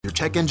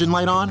check engine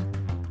light on?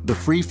 The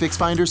free Fix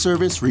Finder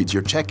service reads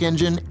your check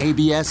engine,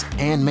 ABS,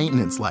 and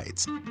maintenance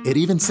lights. It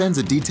even sends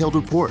a detailed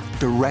report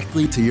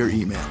directly to your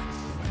email.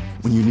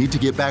 When you need to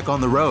get back on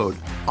the road,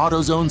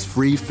 AutoZone's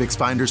free Fix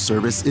Finder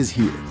service is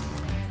here.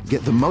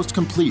 Get the most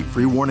complete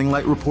free warning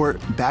light report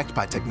backed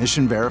by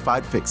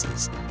technician-verified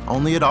fixes.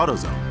 Only at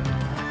AutoZone.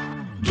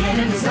 Get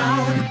in the zone,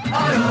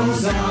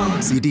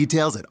 AutoZone. See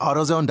details at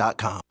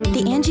AutoZone.com.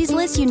 The Angie's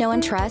List you know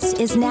and trust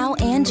is now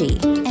Angie,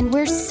 and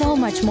we're so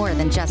much more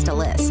than just a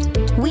list.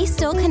 We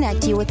still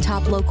connect you with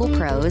top local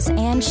pros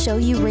and show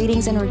you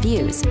ratings and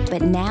reviews,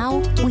 but now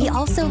we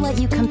also let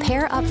you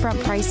compare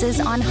upfront prices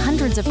on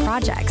hundreds of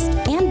projects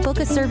and book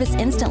a service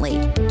instantly.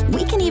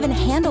 We can even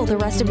handle the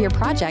rest of your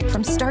project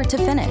from start to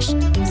finish.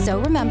 So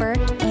remember,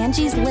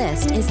 Angie's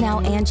List is now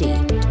Angie,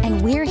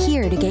 and we're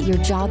here to get your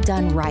job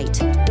done right.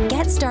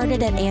 Get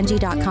started at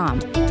Angie.com.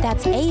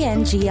 That's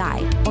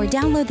ANGI, or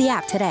download the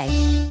app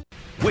today.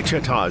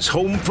 Wichita's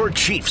home for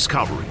Chiefs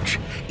coverage.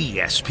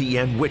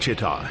 ESPN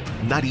Wichita,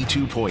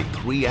 92.3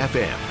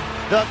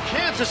 FM. The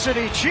Kansas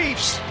City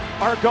Chiefs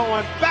are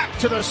going back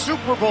to the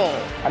Super Bowl.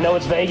 I know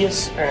it's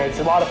Vegas, and it's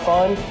a lot of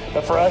fun,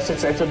 but for us,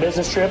 it's a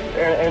business trip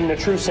in the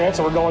true sense,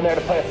 and we're going there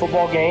to play a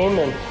football game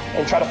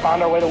and try to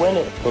find our way to win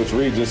it. Coach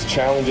Reed just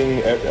challenging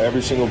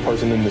every single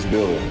person in this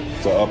building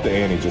to up the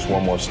ante just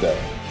one more step.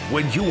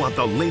 When you want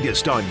the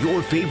latest on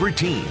your favorite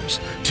teams,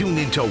 tune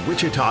into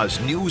Wichita's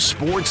new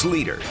sports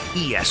leader,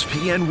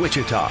 ESPN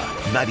Wichita,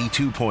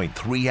 92.3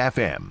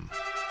 FM.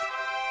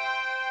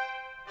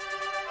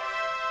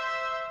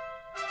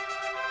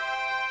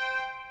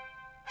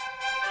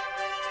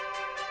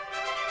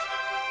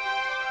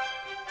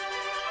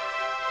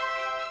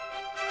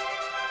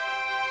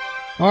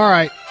 All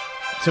right,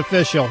 it's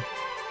official.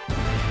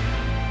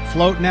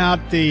 Floating out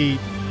the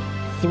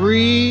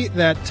three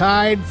that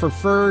tied for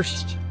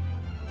first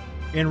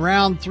in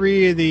round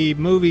 3 of the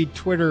movie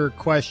Twitter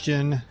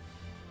question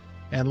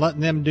and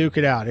letting them duke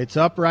it out. It's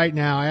up right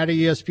now at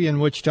ESPN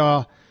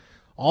Wichita.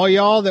 All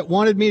y'all that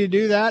wanted me to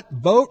do that,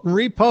 vote and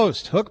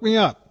repost. Hook me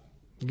up.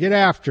 Get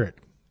after it.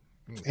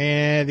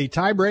 And the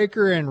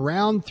tiebreaker in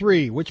round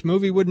 3, which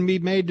movie wouldn't be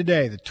made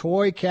today? The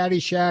Toy,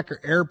 Caddyshack, or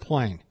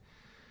Airplane?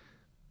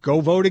 Go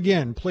vote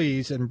again,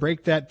 please, and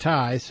break that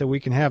tie so we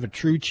can have a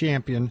true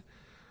champion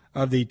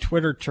of the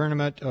Twitter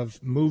tournament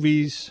of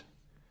movies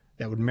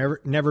that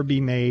would never be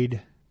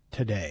made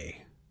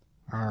today.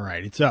 All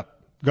right, it's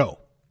up. Go.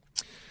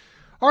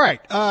 All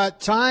right,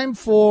 time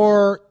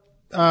for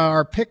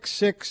our Pick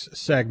 6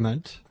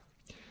 segment.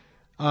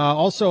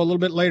 Also, a little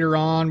bit later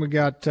on, we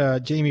got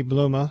Jaime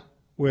Bluma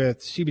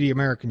with CBD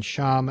American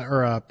Shaman,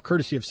 or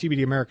courtesy of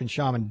CBD American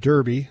Shaman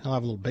Derby. I'll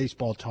have a little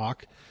baseball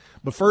talk.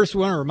 But first,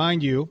 we want to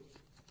remind you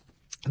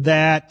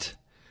that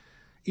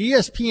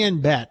ESPN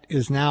Bet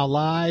is now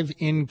live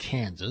in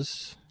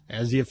Kansas.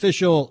 As the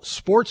official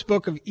sports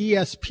book of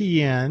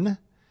ESPN,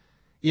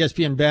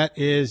 ESPN Bet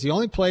is the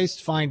only place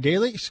to find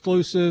daily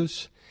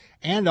exclusives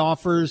and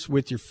offers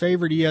with your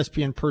favorite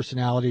ESPN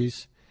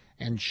personalities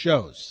and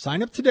shows.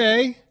 Sign up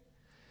today,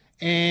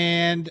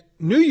 and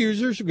new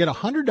users will get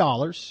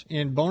 $100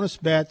 in bonus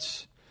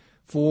bets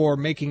for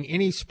making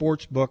any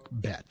sports book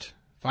bet.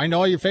 Find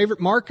all your favorite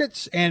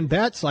markets and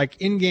bets like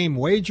in-game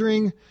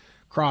wagering,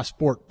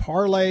 cross-sport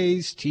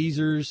parlays,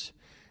 teasers,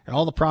 and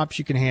all the props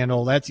you can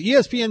handle. That's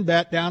ESPN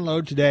Bet.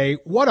 Download today.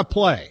 What a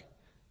play.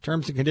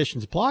 Terms and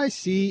conditions apply.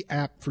 See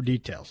app for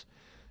details.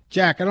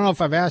 Jack, I don't know if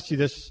I've asked you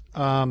this.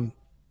 Do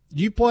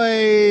you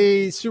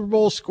play Super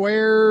Bowl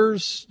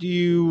squares? Do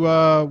you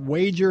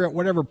wager at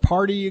whatever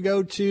party you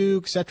go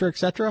to, et cetera, et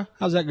cetera?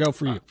 How's that go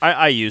for you?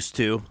 I used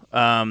to.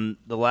 The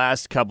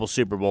last couple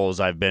Super Bowls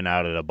I've been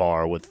out at a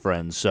bar with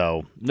friends,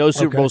 so no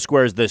Super Bowl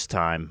squares this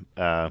time.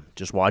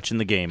 Just watching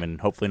the game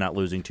and hopefully not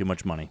losing too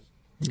much money.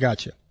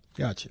 Gotcha.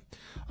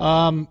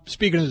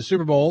 Speaking of the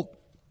Super Bowl,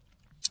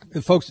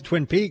 the folks at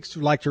Twin Peaks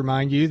would like to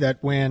remind you that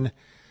when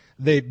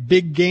the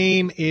big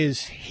game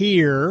is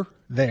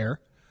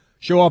there,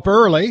 show up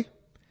early,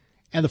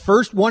 and the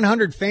first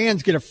 100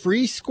 fans get a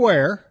free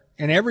square,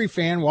 and every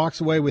fan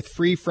walks away with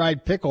free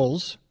fried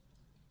pickles.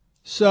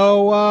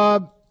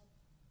 So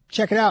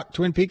check it out.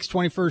 Twin Peaks,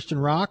 21st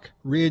and Rock,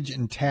 Ridge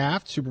and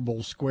Taft, Super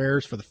Bowl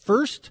squares for the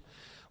first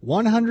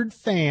 100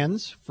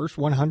 fans, first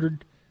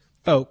 100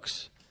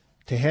 folks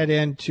to head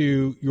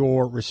into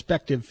your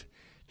respective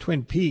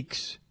Twin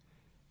Peaks,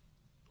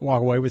 walk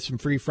away with some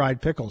free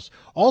fried pickles.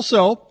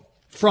 Also,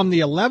 from the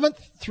 11th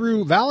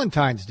through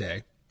Valentine's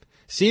Day,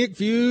 Scenic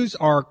Views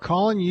are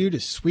calling you to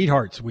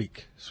Sweethearts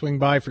Week. Swing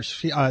by for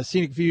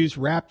Scenic Views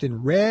wrapped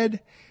in red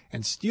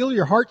and steal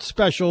your heart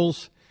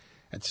specials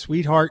at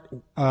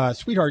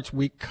Sweethearts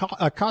Week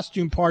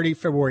costume party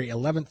February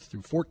 11th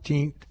through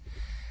 14th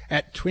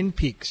at Twin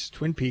Peaks.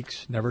 Twin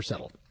Peaks never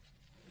settled.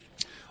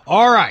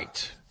 All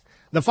right.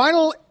 The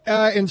final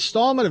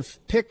installment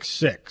of Pick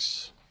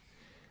 6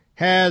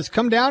 has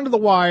come down to the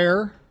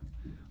wire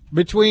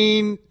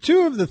between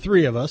two of the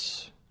three of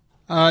us.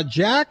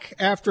 Jack,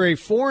 after a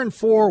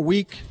 4-4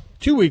 week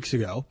 2 weeks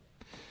ago,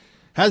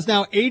 has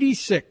now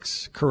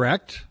 86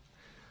 correct.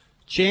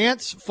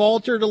 Chance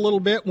faltered a little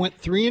bit, went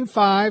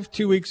 3-5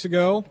 2 weeks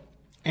ago,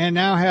 and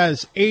now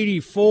has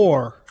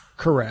 84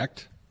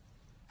 correct.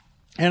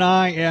 And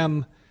I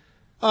am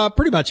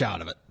pretty much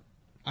out of it.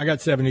 I got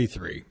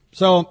 73.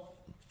 So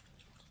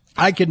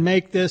I could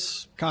make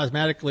this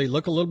cosmetically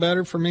look a little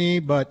better for me,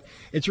 but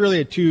it's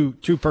really a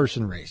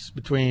two-person race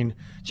between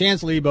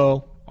Chance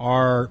Lebo,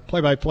 our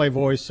play-by-play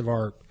voice of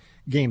our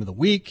game of the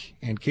week,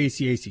 and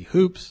KCAC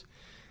Hoops,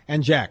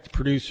 and Jack, the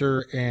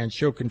producer and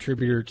show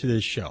contributor to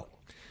this show.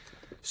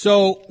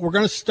 So we're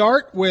going to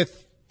start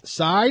with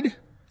side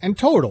and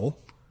total,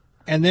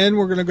 and then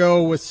we're going to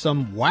go with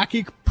some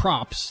wacky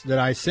props that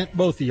I sent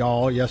both of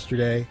y'all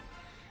yesterday.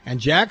 And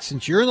Jack,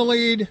 since you're in the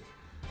lead,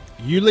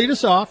 you lead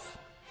us off.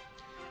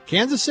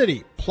 Kansas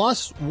City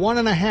plus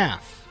 1.5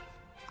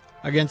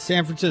 against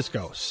San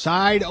Francisco.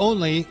 Side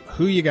only.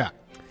 Who you got?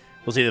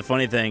 Well, see, the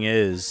funny thing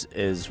is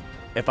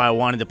if I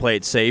wanted to play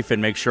it safe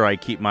and make sure I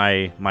keep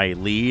my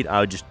lead,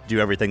 I would just do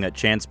everything that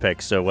Chance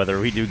picks. So whether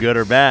we do good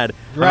or bad,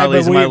 right?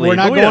 But we're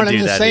not going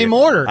in the same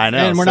order. I know,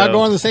 and we're not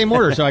going in the same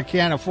order, so I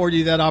can't afford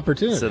you that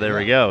opportunity. So there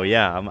we go.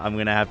 Yeah, I'm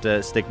going to have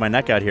to stick my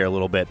neck out here a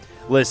little bit.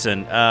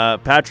 Listen,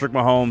 Patrick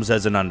Mahomes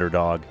as an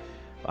underdog.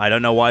 I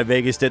don't know why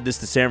Vegas did this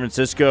to San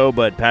Francisco,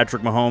 but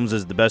Patrick Mahomes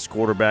is the best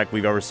quarterback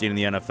we've ever seen in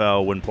the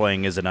NFL when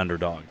playing as an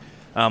underdog.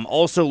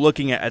 Also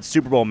looking at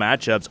Super Bowl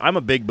matchups, I'm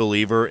a big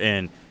believer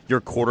in your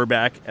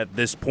quarterback at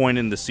this point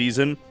in the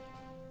season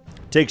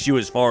takes you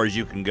as far as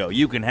you can go.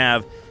 You can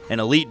have an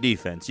elite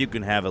defense. You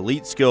can have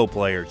elite skill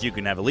players. You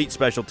can have elite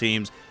special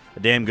teams, a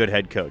damn good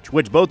head coach,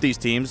 which both these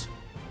teams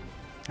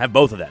have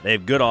both of that. They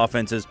have good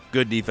offenses,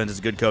 good defenses,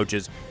 good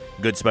coaches,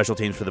 good special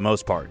teams for the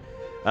most part.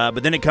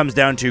 But then it comes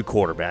down to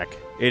quarterback.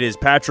 It is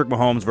Patrick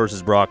Mahomes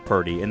versus Brock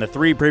Purdy. In the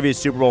 3 previous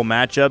Super Bowl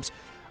matchups,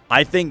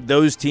 I think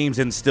those teams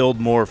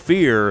instilled more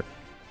fear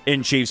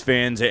in Chiefs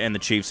fans and the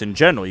Chiefs in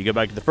general. You go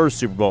back to the first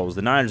Super Bowls,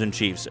 the Niners and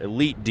Chiefs,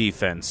 elite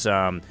defense.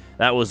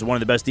 That was one of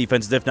the best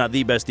defenses, if not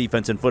the best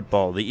defense in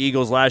football. The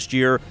Eagles last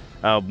year,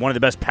 one of the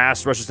best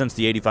pass rushers since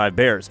the '85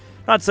 Bears.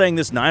 Not saying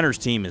this Niners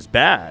team is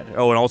bad.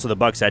 Oh, and also the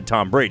Bucs had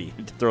Tom Brady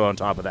to throw on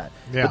top of that.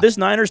 Yeah. But this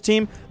Niners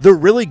team, they're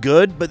really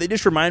good, but they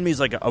just remind me of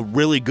like a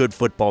really good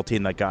football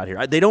team that got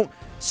here. They don't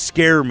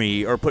scare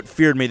me or put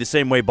fear in me the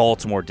same way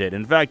Baltimore did.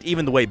 In fact,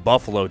 even the way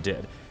Buffalo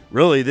did.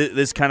 Really,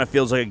 this kind of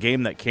feels like a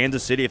game that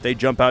Kansas City, if they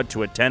jump out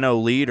to a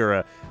 10-0 lead or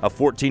a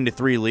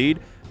 14-3 lead,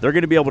 they're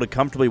going to be able to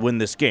comfortably win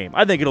this game.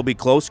 I think it'll be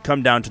close,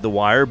 come down to the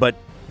wire, but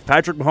if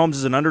Patrick Mahomes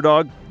is an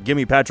underdog, give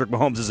me Patrick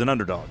Mahomes as an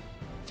underdog.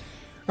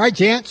 All right,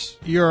 Chance,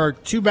 you're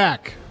 2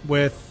 back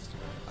with,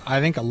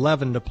 I think,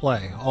 11 to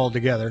play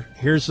altogether.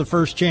 Here's the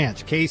first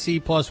chance.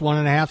 KC plus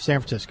 1.5, San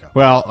Francisco.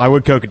 Well, I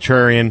would go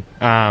contrarian.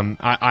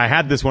 I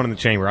had this one in the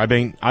chamber. I've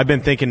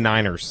been thinking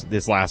Niners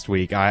this last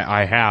week.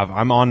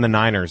 I'm on the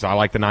Niners. I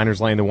like the Niners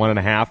laying the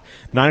 1.5.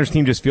 The Niners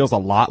team just feels a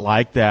lot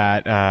like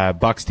that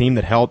Bucs team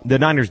that held the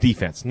Niners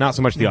defense. Not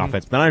so much the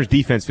offense. The Niners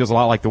defense feels a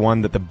lot like the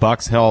one that the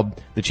Bucs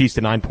held the Chiefs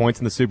to 9 points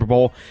in the Super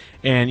Bowl.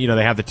 And,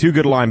 they have the 2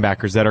 good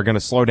linebackers that are going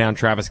to slow down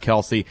Travis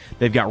Kelce.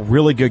 They've got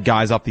really good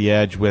guys off the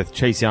edge with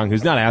Chase Young,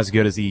 who's not as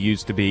good as he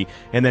used to be,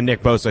 and then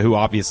Nick Bosa, who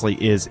obviously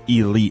is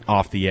elite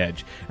off the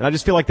edge. And I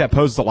just feel like that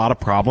poses a lot of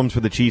problems for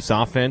the Chiefs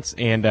offense,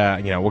 and,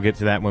 we'll get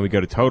to that when we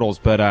go to totals.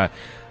 But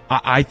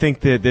I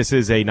think that this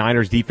is a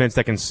Niners defense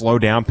that can slow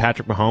down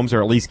Patrick Mahomes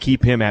or at least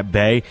keep him at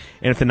bay.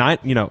 And if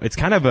it's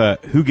kind of a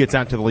who gets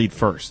out to the lead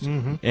first.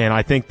 Mm-hmm. And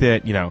I think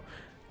that,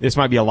 this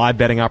might be a live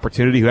betting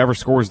opportunity. Whoever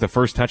scores the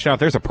first touchdown,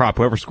 if there's a prop,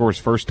 whoever scores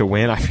first to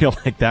win, I feel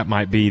like that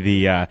might be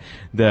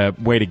the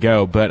way to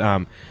go.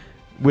 But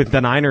with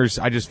the Niners,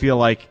 I just feel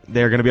like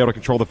they're going to be able to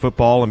control the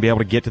football and be able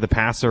to get to the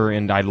passer,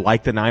 and I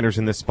like the Niners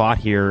in this spot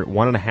here.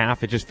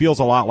 1.5, it just feels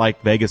a lot like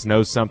Vegas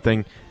knows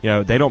something.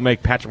 They don't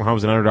make Patrick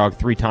Mahomes an underdog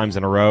 3 times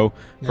in a row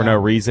for no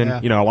reason.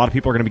 Yeah. A lot of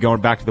people are going to be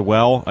going back to the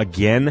well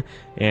again,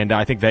 and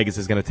I think Vegas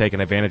is going to take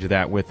an advantage of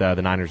that with the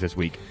Niners this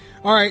week.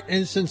 All right,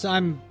 and since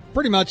I'm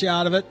pretty much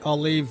out of it, I'll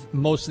leave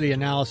most of the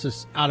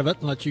analysis out of it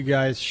and let you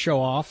guys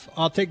show off.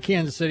 I'll take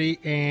Kansas City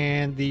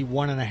and the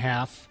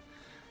 1.5.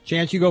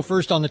 Chance, you go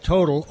first on the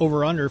total,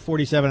 over under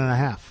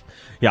 47.5.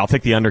 Yeah, I'll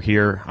take the under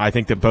here. I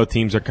think that both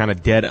teams are kind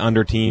of dead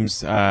under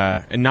teams.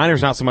 And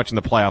Niners not so much in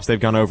the playoffs. They've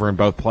gone over in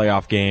both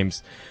playoff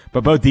games.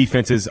 But both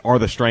defenses are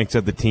the strengths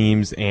of the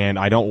teams, and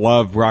I don't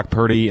love Brock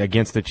Purdy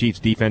against the Chiefs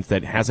defense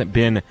that hasn't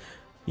been,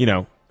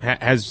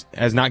 has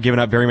not given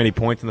up very many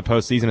points in the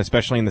postseason,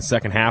 especially in the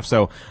second half.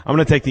 So I'm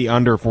going to take the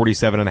under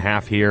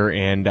 47.5 here,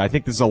 and I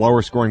think this is a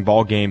lower scoring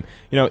ball game.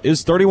 It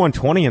was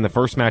 31-20 in the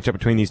first matchup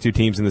between these two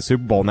teams in the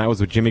Super Bowl, and that was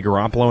with Jimmy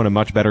Garoppolo and a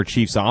much better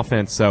Chiefs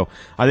offense. So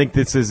I think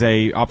this is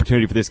a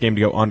opportunity for this game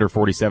to go under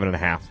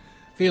 47.5.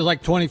 Feels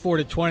like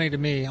 24-20 to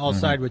me. I'll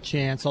side with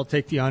Chance. I'll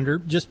take the under,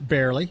 just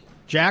barely.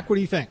 Jack, what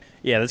do you think?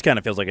 Yeah, this kind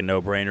of feels like a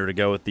no-brainer to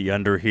go with the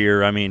under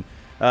here. I mean,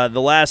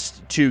 the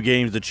last 2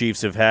 games the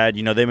Chiefs have had,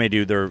 they may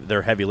do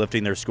their heavy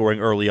lifting, their scoring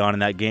early on in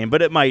that game,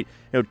 but it might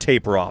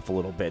taper off a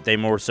little bit. They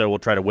more so will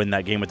try to win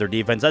that game with their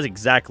defense. That's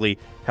exactly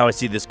how I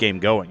see this game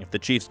going. If the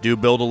Chiefs do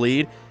build a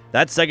lead,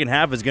 that second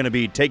half is going to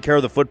be take care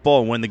of the football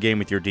and win the game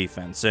with your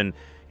defense. And,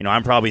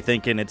 I'm probably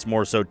thinking it's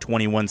more so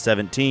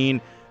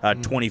 21-17,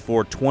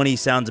 24-20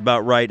 sounds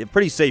about right. A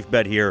pretty safe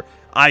bet here,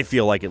 I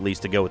feel like, at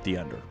least to go with the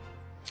under.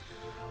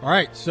 All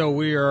right, so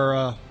we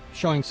are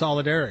showing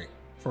solidarity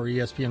for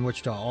ESPN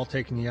Wichita, all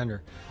taking the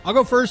under. I'll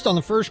go first on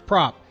the first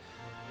prop.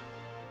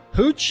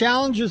 Who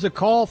challenges a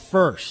call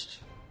first,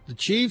 the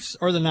Chiefs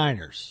or the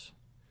Niners?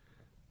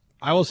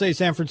 I will say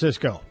San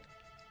Francisco.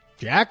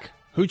 Jack,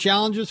 who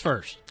challenges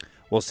first?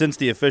 Well, since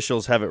the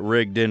officials have it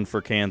rigged in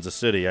for Kansas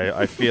City,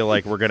 I feel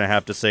like we're going to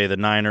have to say the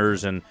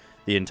Niners, and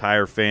the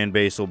entire fan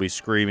base will be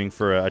screaming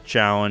for a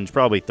challenge,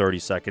 probably 30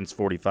 seconds,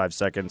 45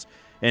 seconds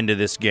into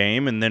this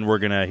game, and then we're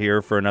going to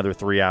hear for another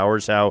 3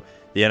 hours how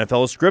the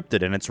NFL is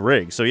scripted and it's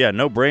rigged. So, yeah,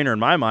 no-brainer in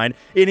my mind.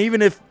 And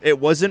even if it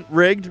wasn't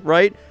rigged,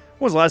 right,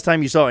 when was the last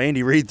time you saw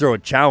Andy Reid throw a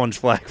challenge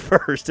flag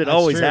first? It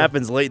always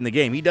happens late in the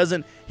game.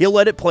 He'll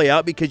let it play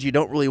out because you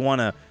don't really want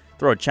to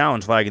throw a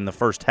challenge flag in the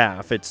first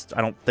half.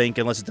 I don't think,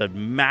 unless it's a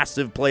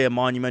massive play, a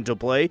monumental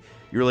play,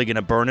 you're really going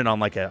to burn it on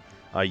like a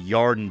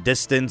yard and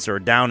distance or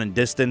down and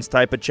distance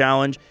type of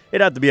challenge.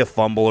 It'd have to be a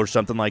fumble or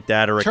something like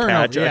that, or a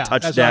catch, or a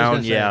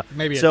touchdown. Yeah,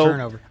 maybe a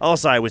turnover. I'll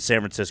side with San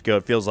Francisco.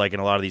 It feels like in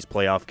a lot of these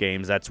playoff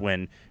games, that's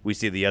when we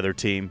see the other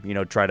team,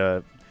 try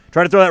to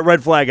throw that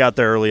red flag out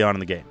there early on in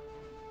the game.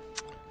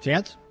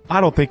 Chance?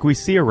 I don't think we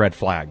see a red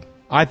flag.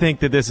 I think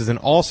that this is an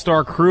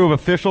all-star crew of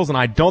officials, and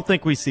I don't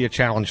think we see a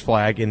challenge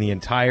flag in the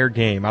entire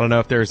game. I don't know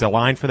if there's a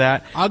line for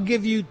that. I'll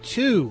give you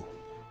 2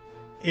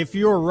 if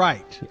you're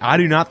right. I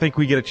do not think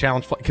we get a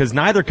challenge flag because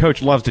neither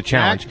coach loves to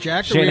challenge.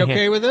 Jack, are we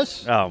okay with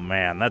this? Oh,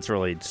 man, that's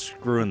really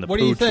screwing the what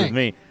pooch do you think? with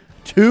me.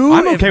 2?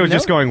 I'm okay with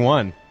just going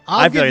 1.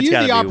 I'll give you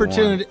the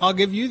opportunity. I'll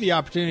give you the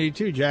opportunity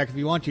too, Jack, if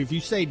you want to. If you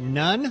say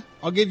none,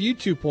 I'll give you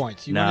 2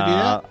 points. You want to do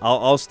that?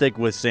 I'll stick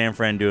with San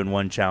Fran doing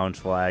 1 challenge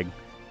flag.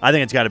 I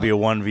think it's got to be a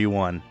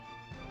 1v1.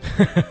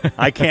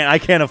 I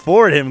can't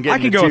afford him getting.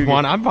 I can go with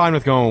 1. I'm fine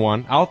with going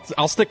 1.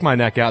 I'll stick my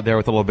neck out there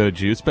with a little bit of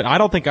juice, but I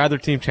don't think either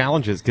team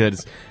challenges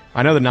because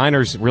I know the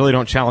Niners really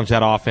don't challenge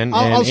that often,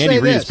 and Andy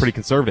Reid is pretty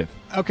conservative.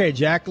 Okay,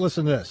 Jack,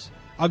 listen to this.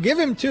 I'll give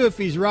him 2 if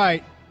he's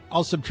right.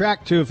 I'll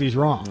subtract 2 if he's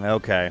wrong.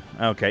 Okay.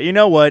 You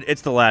know what?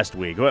 It's the last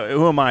week.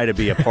 Who am I to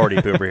be a party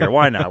pooper here?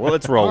 Why not? Well,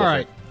 let's roll with it. All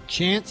right.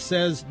 Chance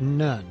says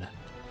none.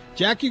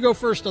 Jack, you go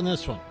first on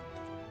this one.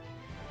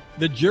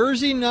 The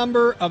jersey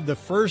number of the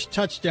first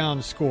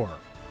touchdown score.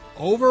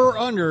 Over or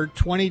under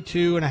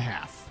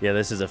 22.5. Yeah,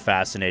 this is a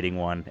fascinating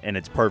one, and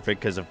it's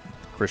perfect because of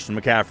Christian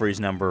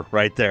McCaffrey's number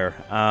right there.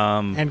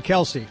 And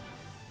Kelsey.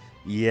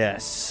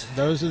 Yes.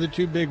 Those are the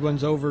 2 big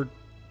ones over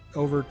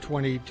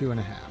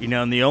 22.5.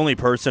 And the only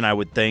person I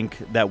would think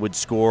that would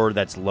score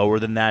that's lower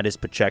than that is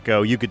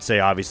Pacheco. You could say,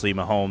 obviously,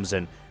 Mahomes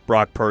and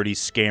Brock Purdy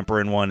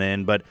scampering one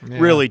in, but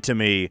really, to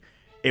me,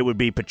 it would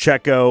be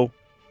Pacheco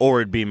or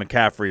it'd be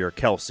McCaffrey or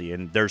Kelsey,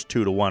 and there's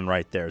 2-1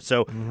 right there.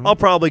 So I'll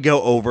probably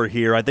go over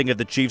here. I think if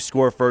the Chiefs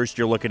score first,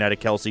 you're looking at a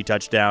Kelsey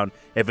touchdown.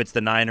 If it's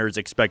the Niners,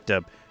 expect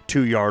a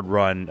 2-yard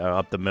run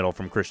up the middle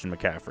from Christian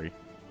McCaffrey.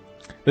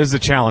 This is a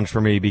challenge for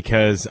me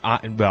because,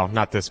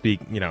 not to speak,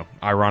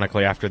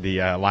 ironically after the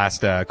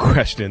last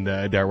question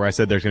there where I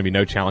said there's going to be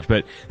no challenge,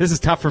 but this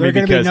is tough for me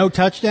because... There's going to be no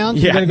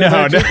touchdowns?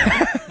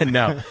 Yeah,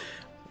 no.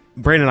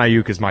 Brandon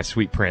Ayuk is my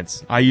sweet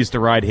prince. I used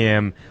to ride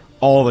him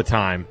all the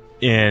time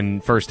in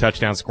first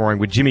touchdown scoring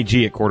with Jimmy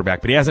G at quarterback,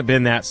 but he hasn't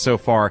been that so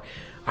far.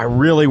 I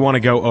really want to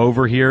go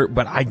over here,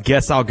 but I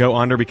guess I'll go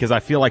under because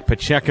I feel like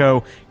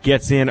Pacheco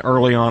gets in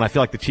early on. I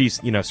feel like the Chiefs,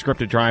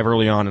 scripted drive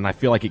early on, and I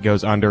feel like it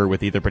goes under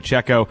with either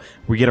Pacheco,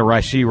 we get a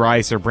Rashee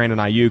Rice or Brandon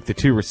Ayuk, the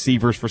 2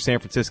 receivers for San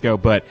Francisco,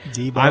 but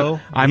Debo,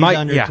 I might,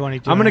 I'm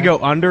going to go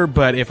under,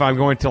 but if I'm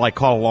going to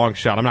call a long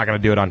shot, I'm not going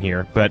to do it on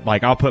here, but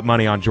I'll put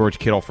money on George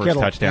Kittle first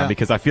touchdown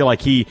because I feel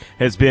like he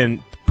has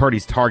been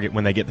Purdy's target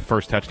when they get the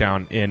first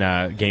touchdown in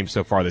a game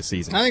so far this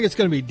season. I think it's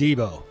going to be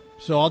Debo,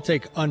 so I'll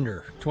take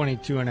under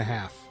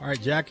 22.5. All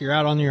right, Jack, you're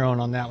out on your own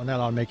on that one.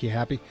 That ought to make you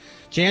happy.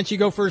 Chance, you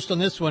go first on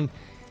this one.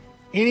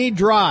 Any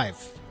drive,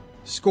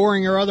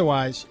 scoring or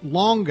otherwise,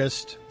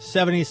 longest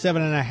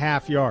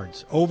 77.5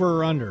 yards, over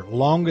or under,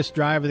 longest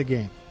drive of the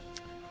game.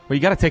 Well, you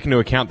got to take into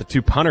account the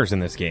 2 punters in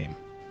this game,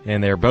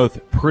 and they're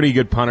both pretty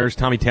good punters.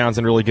 Tommy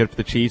Townsend really good for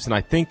the Chiefs, and I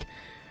think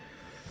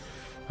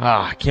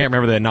I can't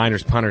remember the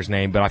Niners punter's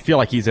name, but I feel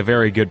like he's a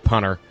very good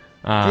punter.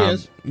 He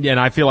is. Yeah, and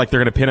I feel like they're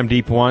going to pin him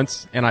deep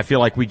once, and I feel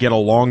like we get a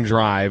long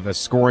drive, a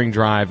scoring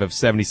drive of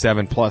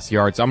 77-plus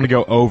yards. I'm going to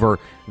go over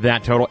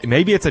that total.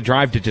 Maybe it's a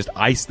drive to just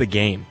ice the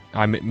game,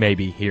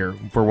 maybe here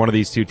for one of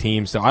these 2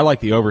 teams. So I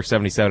like the over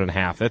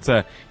 77.5. That's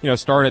a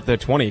start at the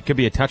 20. It could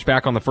be a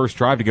touchback on the first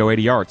drive to go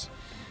 80 yards.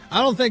 I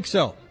don't think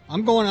so.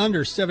 I'm going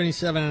under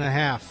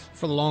 77.5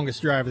 for the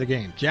longest drive of the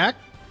game. Jack?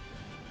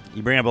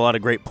 You bring up a lot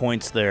of great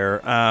points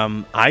there.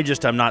 I'm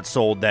not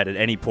sold that at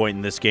any point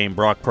in this game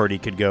Brock Purdy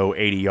could go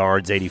 80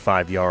 yards,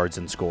 85 yards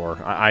and score.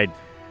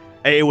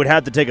 It would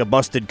have to take a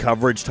busted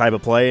coverage type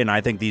of play, and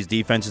I think these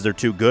defenses are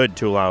too good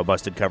to allow a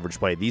busted coverage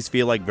play. These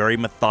feel like very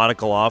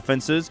methodical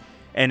offenses,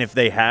 and if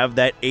they have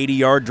that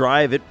 80-yard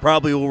drive, it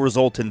probably will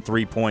result in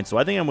 3 points. So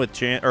I think I'm with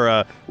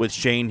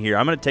Shane here.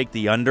 I'm going to take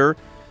the under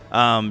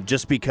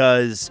just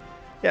because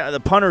Yeah, the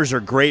punters are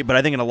great, but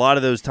I think in a lot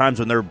of those times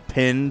when they're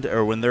pinned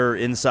or when they're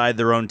inside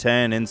their own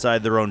 10,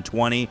 inside their own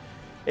 20,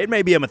 it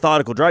may be a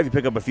methodical drive. You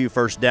pick up a few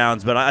first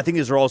downs, but I think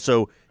these are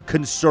also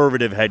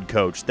conservative head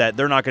coach that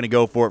they're not going to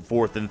go for it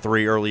 4th and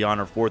 3 early on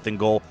or 4th and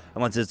goal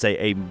unless it's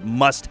a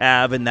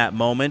must-have in that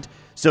moment.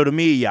 So to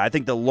me, yeah, I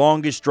think the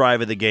longest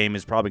drive of the game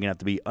is probably going to have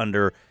to be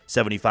under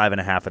 75.5,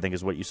 I think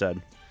is what you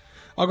said.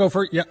 I'll go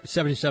for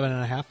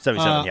 77.5.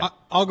 77, yeah.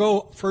 I'll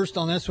go first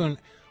on this one.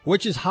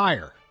 Which is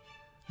higher,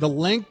 the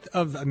length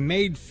of a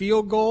made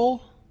field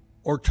goal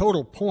or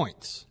total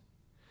points?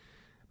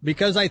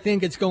 Because I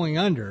think it's going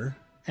under,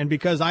 and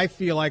because I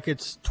feel like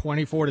it's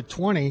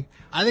 24-20,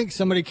 I think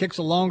somebody kicks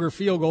a longer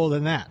field goal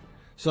than that.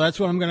 So that's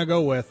what I'm going to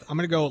go with. I'm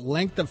going to go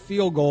length of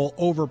field goal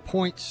over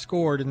points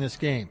scored in this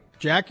game.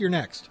 Jack, you're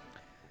next.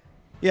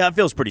 Yeah, it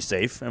feels pretty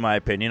safe, in my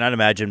opinion. I'd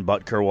imagine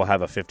Butker will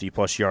have a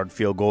 50-plus yard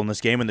field goal in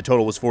this game, and the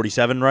total was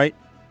 47, right?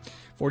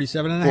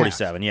 47.5.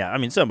 47, yeah. I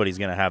mean, somebody's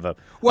going to have a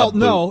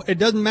no, it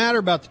doesn't matter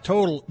about the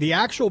total. The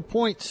actual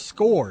points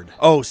scored.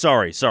 Oh,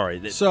 sorry.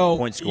 So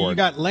points scored. You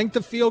got length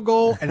of field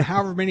goal and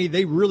however many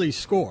they really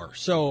score.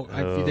 So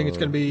if you think it's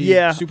going to be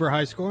super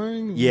high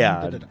scoring,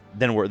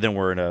 then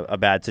we're in a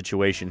bad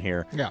situation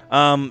here. Yeah.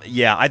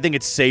 I think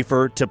it's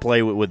safer to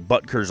play with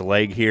Butker's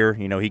leg here.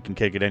 You know, he can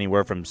kick it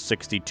anywhere from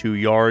 62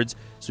 yards.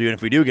 So even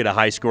if we do get a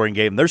high-scoring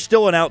game, there's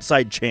still an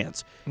outside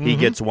chance he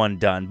gets one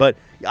done. But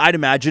I'd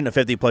imagine a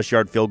 50-plus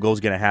yard field goal is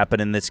going to happen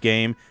in this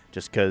game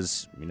just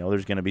because,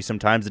 there's going to be some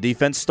times the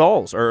defense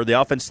stalls or the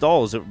offense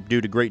stalls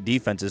due to great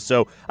defenses.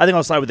 So I think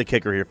I'll side with the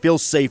kicker here.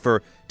 Feels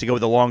safer to go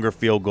with a longer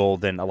field goal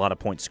than a lot of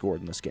points scored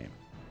in this game.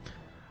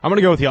 I'm going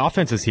to go with the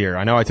offenses here.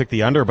 I know I took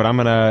the under, but I'm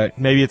going to –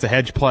 maybe it's a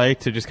hedge play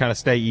to just kind of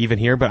stay even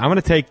here. But I'm going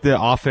to take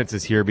the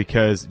offenses here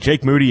because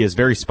Jake Moody is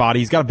very spotty.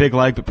 He's got a big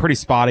leg, but pretty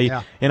spotty.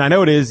 Yeah. And I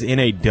know it is in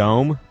a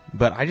dome,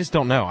 but I just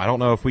don't know. I don't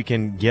know if we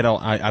can get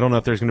I don't know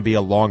if there's going to be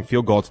a long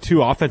field goal. It's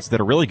two offenses that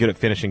are really good at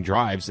finishing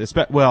drives.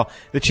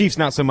 The Chiefs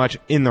not so much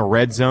in the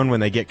red zone when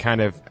they get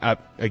kind of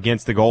up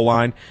against the goal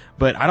line.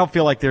 But I don't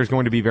feel like there's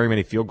going to be very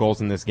many field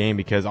goals in this game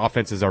because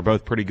offenses are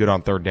both pretty good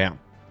on third down.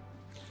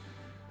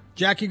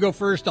 Jack, you go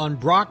first on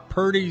Brock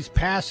Purdy's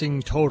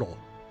passing total.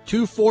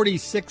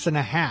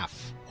 246.5.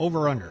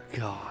 Over under.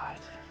 God.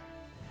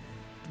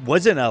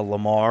 Wasn't a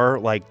Lamar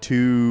like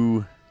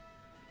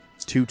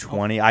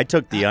 220? I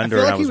took the under. I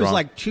feel like and I was he was wrong.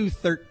 like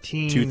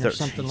 213 or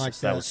something like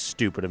that. That was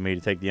stupid of me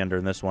to take the under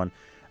in this one.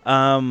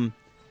 I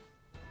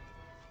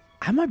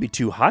might be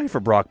too high for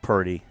Brock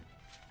Purdy.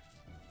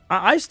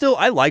 I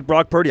like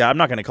Brock Purdy. I'm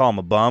not going to call him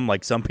a bum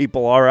like some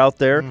people are out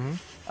there.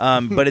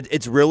 Mm-hmm. But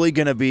it's really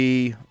going to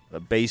be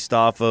based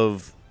off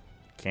of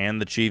can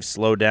the Chiefs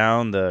slow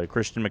down the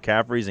Christian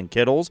McCaffreys and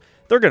Kittles?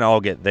 They're going to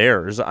all get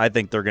theirs. I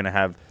think they're going to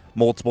have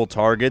multiple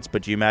targets,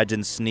 but you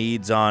imagine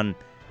Snead's on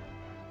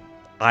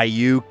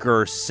Ayuk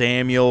or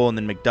Samuel, and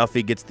then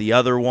McDuffie gets the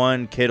other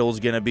one.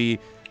 Kittle's going to be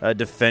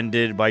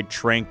defended by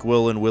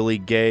Tranquil and Willie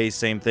Gay.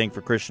 Same thing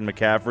for Christian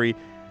McCaffrey.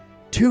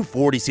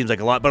 240 seems like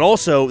a lot, but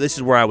also this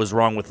is where I was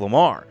wrong with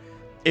Lamar.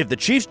 If the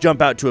Chiefs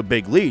jump out to a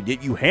big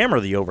lead, you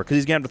hammer the over because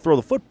he's going to have to throw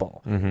the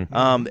football.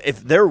 Mm-hmm.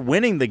 If they're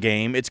winning the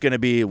game, it's going to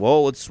be,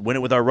 let's win it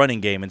with our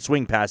running game and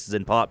swing passes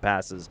and pop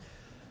passes.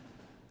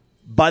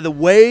 By the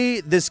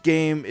way this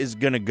game is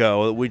going to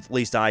go, at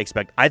least I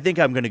expect, I think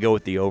I'm going to go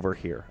with the over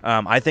here.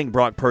 I think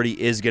Brock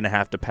Purdy is going to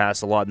have to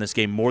pass a lot in this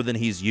game, more than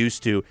he's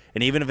used to.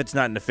 And even if it's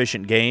not an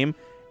efficient game,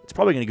 it's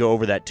probably going to go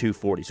over that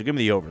 240. So give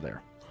me the over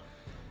there.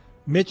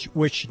 Mitch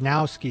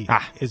Wishnowsky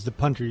is the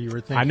punter you were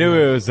thinking. I knew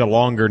it was a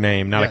longer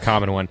name, not a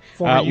common one.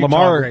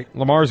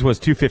 Lamar's was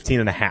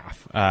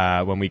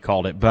 215.5 when we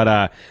called it. But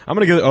I'm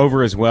going to go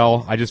over as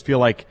well. I just feel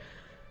like,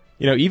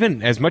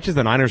 even as much as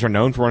the Niners are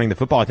known for running the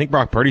football, I think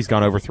Brock Purdy's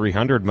gone over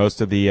 300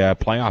 most of the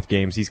playoff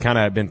games. He's kind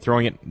of been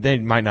throwing it. They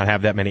might not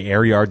have that many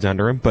air yards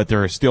under him, but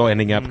they're still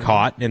ending up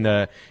caught in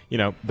the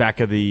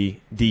back of the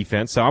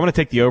defense. So I'm going to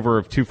take the over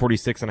of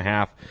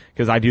 246.5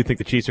 because I do think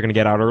the Chiefs are going to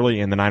get out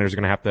early and the Niners are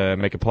going to have to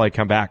make a play,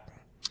 come back.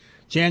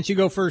 Chance, you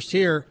go first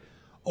here.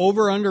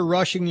 Over under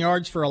rushing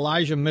yards for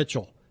Elijah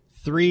Mitchell,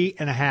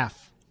 3.5.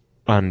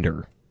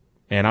 Under.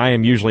 And I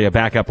am usually a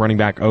backup running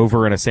back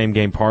over in a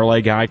same-game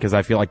parlay guy because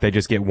I feel like they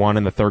just get one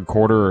in the third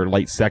quarter or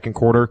late second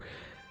quarter.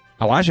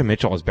 Elijah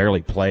Mitchell has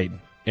barely played.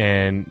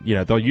 And,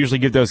 they'll usually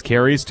give those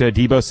carries to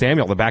Deebo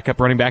Samuel. The backup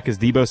running back is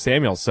Deebo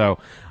Samuel. So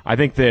I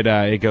think that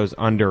it goes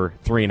under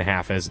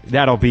 3.5. As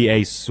that'll be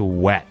a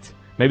sweat.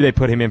 Maybe they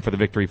put him in for the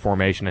victory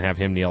formation and have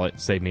him kneel it.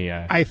 Save me.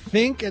 I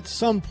think at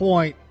some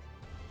point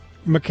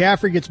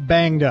McCaffrey gets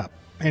banged up.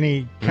 And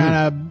he kind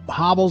of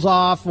hobbles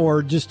off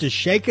or just is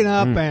shaken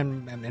up,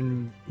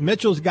 and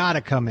Mitchell's got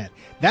to come in.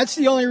 That's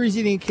the only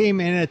reason he came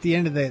in at the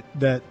end of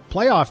the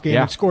playoff game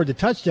and scored the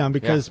touchdown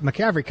because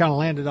McCaffrey kind of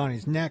landed on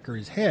his neck or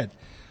his head.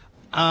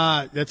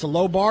 That's a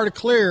low bar to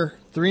clear,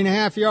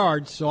 3.5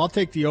 yards, so I'll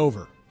take the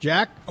over.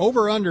 Jack,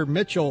 over under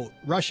Mitchell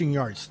rushing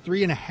yards,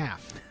 3.5.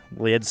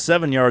 Well, he had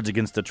 7 yards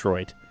against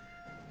Detroit,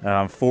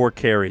 4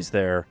 carries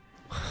there.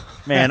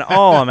 Man,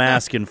 all I'm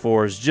asking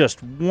for is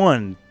just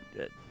one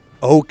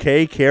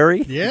okay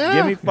carry. Yeah.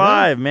 Give me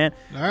 5, man.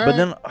 All right. But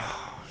then,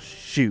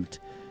 shoot.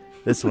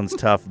 This one's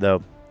tough,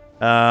 though.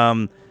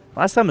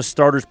 Last time the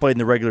starters played in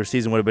the regular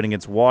season would have been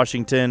against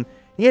Washington.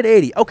 He had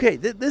 80. Okay,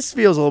 this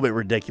feels a little bit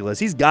ridiculous.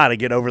 He's got to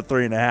get over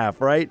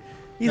 3.5, right?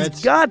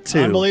 He's got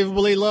to.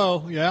 Unbelievably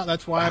low. Yeah,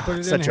 that's why I put it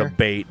in here. Such a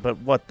bait, but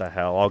what the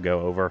hell? I'll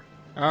go over.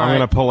 I'm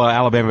going to pull an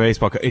Alabama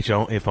baseball coach.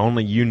 If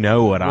only you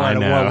know what I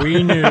know. What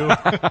we knew.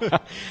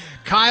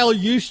 Kyle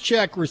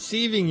Juszczyk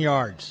receiving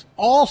yards,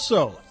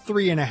 also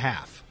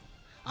 3.5.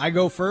 I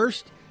go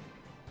first.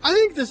 I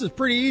think this is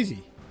pretty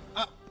easy.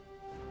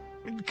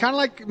 Kind of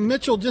like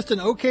Mitchell, just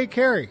an okay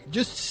carry.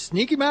 Just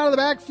sneak him out of the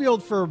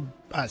backfield for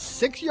a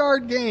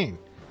 6-yard gain.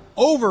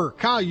 Over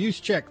Kyle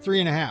Juszczyk,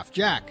 3.5.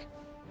 Jack.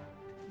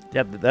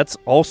 Yeah, that's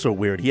also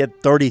weird. He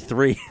had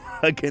 33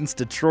 against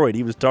Detroit.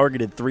 He was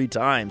targeted 3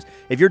 times.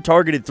 If you're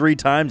targeted 3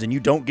 times and you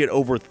don't get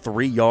over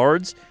 3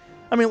 yards,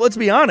 I mean, let's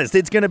be honest.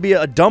 It's going to be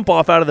a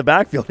dump-off out of the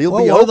backfield. He'll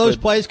be open. One of those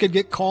plays could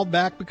get called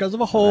back because of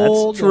a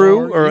hold. That's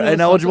true, or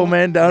an eligible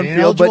man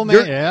downfield.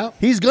 But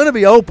he's going to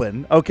be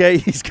open, okay?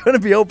 He's going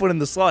to be open in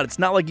the slot. It's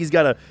not like he's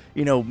got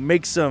to,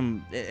 make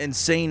some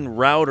insane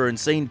route or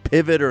insane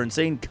pivot or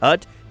insane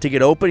cut to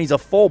get open. He's a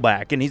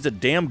fullback, and he's a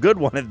damn good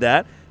one at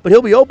that. But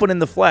he'll be open in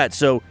the flat.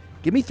 So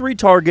give me 3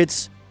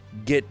 targets,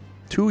 get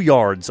 2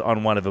 yards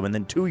on one of them, and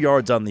then 2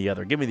 yards on the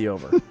other. Give me the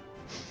over.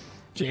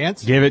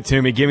 Chance? Give it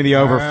to me. Give me the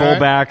over. Right.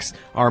 Fullbacks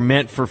are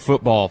meant for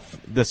football.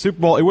 The Super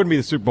Bowl, it wouldn't be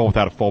the Super Bowl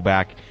without a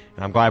fullback,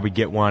 and I'm glad we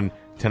get one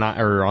tonight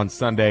or on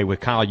Sunday with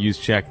Kyle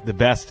Juszczyk, the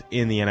best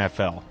in the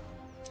NFL.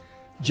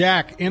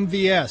 Jack,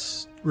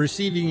 MVS,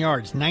 receiving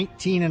yards,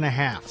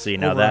 19.5. See,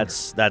 now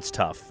that's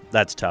tough.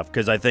 That's tough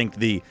because I think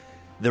the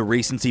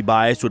recency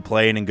bias would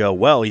play in and go,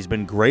 well, he's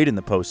been great in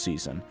the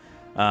postseason.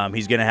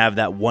 He's going to have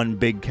that one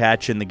big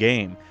catch in the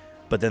game.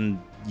 But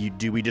then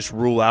do we just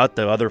rule out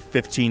the other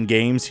 15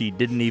 games he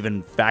didn't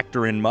even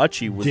factor in much?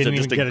 He was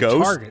just a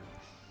ghost. Target.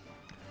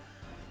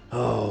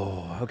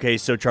 Oh, okay.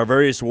 So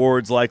Charvarius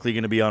Ward's likely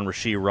going to be on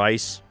Rashee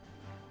Rice.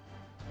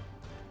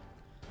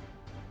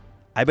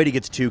 I bet he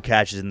gets 2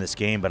 catches in this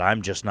game, but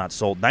I'm just not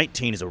sold.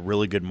 19 is a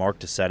really good mark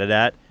to set it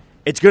at.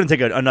 It's going to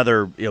take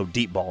another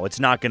deep ball. It's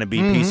not going to be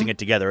piecing it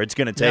together. It's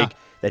going to take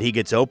that he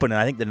gets open, and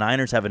I think the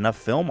Niners have enough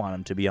film on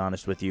him, to be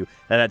honest with you,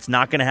 that it's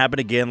not going to happen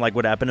again like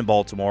what happened in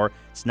Baltimore.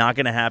 It's not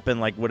going to happen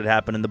like what had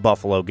happened in the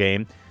Buffalo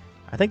game.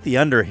 I think the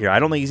under here. I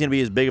don't think he's going to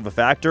be as big of a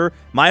factor.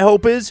 My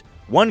hope is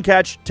 1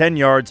 catch, 10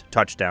 yards,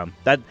 touchdown.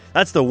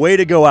 That's the way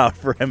to go out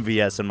for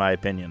MVS, in my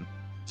opinion.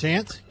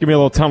 Chance? Give me a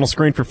little tunnel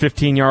screen for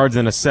 15 yards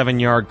and a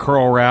 7-yard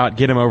curl route.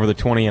 Get him over the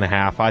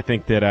 20.5. I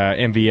think that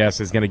MVS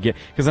is going to get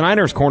 – because the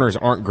Niners' corners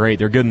aren't great.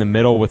 They're good in the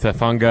middle with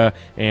Afunga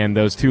and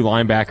those 2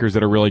 linebackers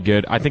that are really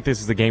good. I think this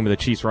is the game where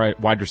the Chiefs'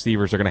 wide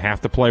receivers are going to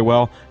have to play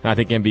well, and I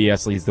think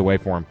MVS leads the way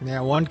for him.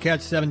 Yeah, 1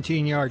 catch,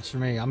 17 yards for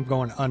me. I'm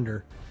going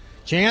under.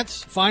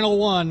 Chance, final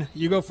one.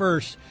 You go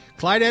first.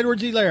 Clyde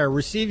Edwards-Helaire,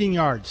 receiving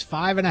yards,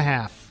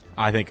 5.5.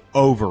 I think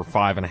over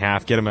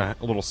 5.5. Get him a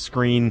little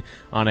screen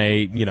on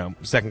a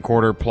second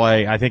quarter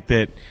play. I think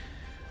that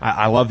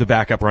I love the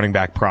backup running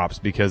back props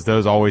because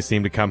those always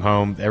seem to come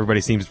home. Everybody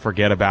seems to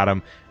forget about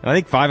them. And I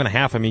think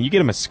 5.5. I mean, you get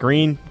him a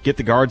screen, get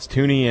the guards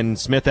Tooney and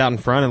Smith out in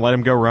front, and let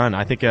him go run.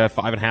 I think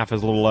 5.5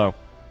 is a little low.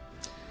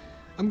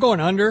 I'm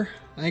going under.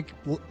 I think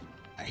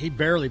he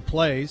barely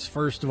plays,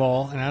 first of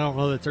all, and I don't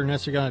know that they're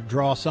necessarily going to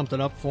draw something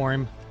up for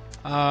him.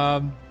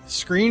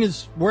 Screen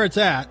is where it's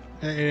at.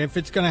 If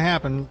it's going to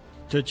happen.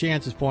 To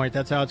Chance's point,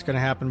 that's how it's going to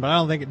happen, but I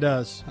don't think it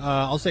does.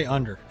 I'll say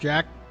under.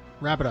 Jack,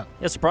 wrap it up.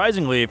 Yeah,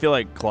 surprisingly, I feel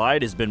like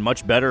Clyde has been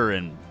much better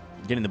in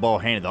getting the ball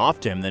handed off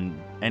to him than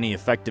any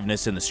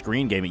effectiveness in the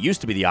screen game. It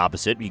used to be the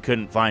opposite. You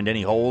couldn't find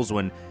any holes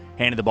when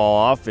handing the ball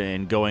off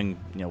and going,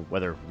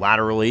 whether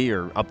laterally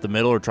or up the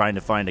middle or trying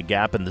to find a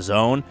gap in the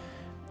zone.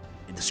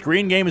 The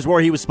screen game is where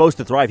he was supposed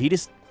to thrive. He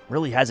just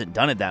really hasn't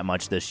done it that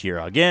much this year.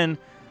 Again,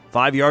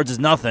 5 yards is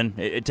nothing.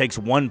 It takes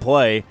 1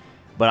 play.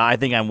 But I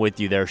think I'm with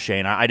you there,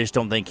 Shane. I just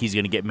don't think he's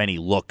going to get many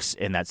looks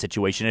in that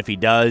situation. If he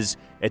does,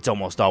 it's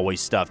almost always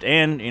stuffed.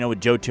 And,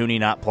 with Joe Tooney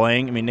not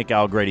playing, I mean, Nick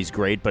Allegretti's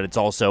great, but it's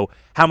also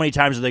how many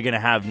times are they going to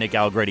have Nick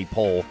Allegretti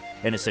pull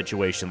in a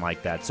situation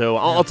like that? So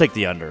I'll take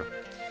the under.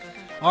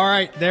 All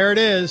right, there it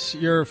is,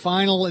 your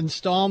final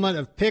installment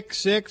of Pick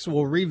 6.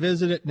 We'll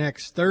revisit it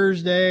next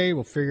Thursday.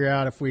 We'll figure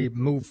out if we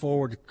move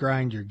forward to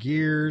grind your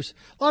gears.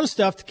 A lot of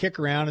stuff to kick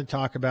around and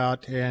talk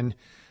about, and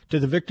to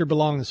the victor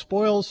belong the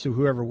spoils, so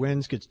whoever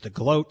wins gets to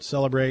gloat,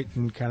 celebrate,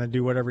 and kind of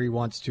do whatever he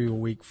wants to a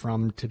week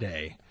from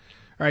today.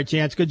 All right,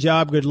 Chance, good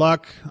job, good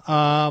luck.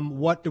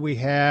 What do we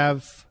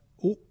have?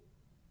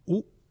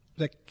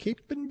 The Cape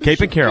and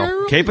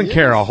Carroll. Cape and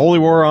Carroll. Holy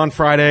War on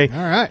Friday.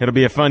 All right. It'll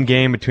be a fun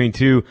game between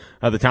 2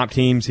 of the top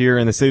teams here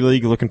in the City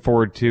League. Looking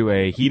forward to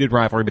a heated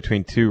rivalry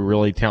between 2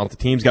 really talented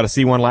teams. Got to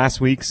see one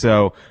last week,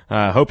 so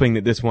hoping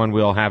that this one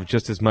will have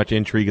just as much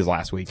intrigue as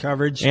last week.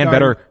 Coverage. And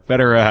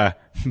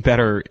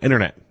better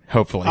internet,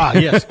 hopefully.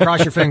 Yes.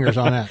 Cross your fingers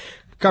on that.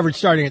 Coverage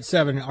starting at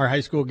 7, our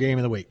high school game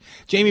of the week.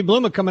 Jaime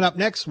Bluma coming up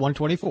next,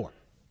 124.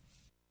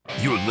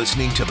 You're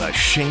listening to The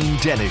Shane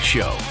Dennis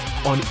Show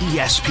on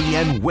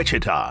ESPN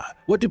Wichita.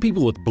 What do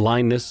people with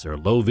blindness or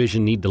low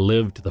vision need to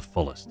live to the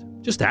fullest?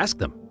 Just ask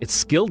them. It's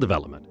skill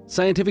development,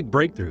 scientific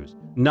breakthroughs,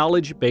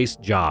 knowledge-based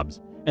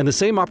jobs, and the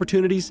same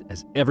opportunities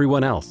as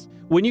everyone else.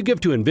 When you give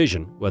to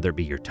Envision, whether it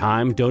be your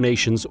time,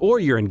 donations, or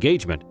your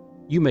engagement,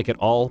 you make it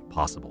all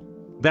possible.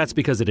 That's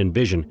because at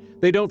Envision,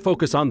 they don't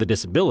focus on the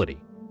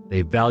disability.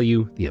 They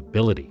value the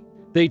ability.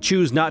 They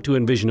choose not to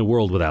envision a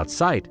world without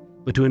sight,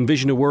 but to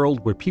envision a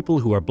world where people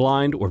who are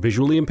blind or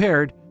visually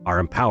impaired are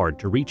empowered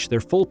to reach their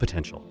full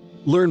potential.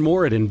 Learn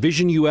more at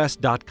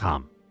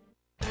envisionus.com.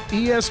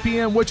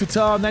 ESPN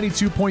Wichita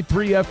 92.3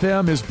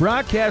 FM is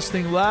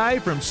broadcasting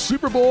live from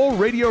Super Bowl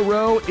Radio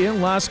Row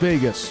in Las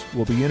Vegas.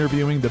 We'll be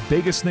interviewing the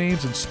biggest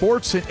names in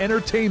sports and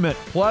entertainment,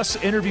 plus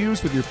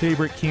interviews with your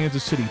favorite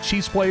Kansas City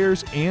Chiefs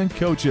players and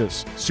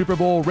coaches. Super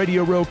Bowl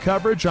Radio Row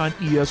coverage on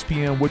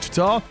ESPN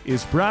Wichita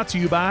is brought to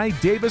you by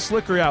Davis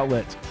Liquor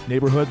Outlet,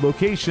 neighborhood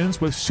locations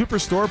with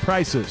superstore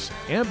prices,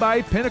 and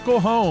by Pinnacle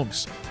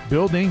Homes,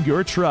 building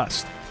your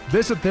trust.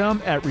 Visit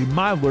them at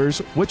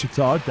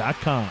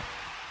remodelerswichita.com.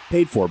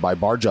 Paid for by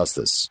Bar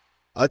Justice.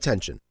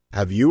 Attention.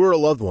 Have you or a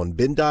loved one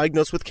been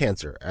diagnosed with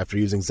cancer after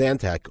using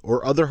Zantac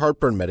or other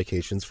heartburn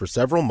medications for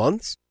several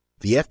months?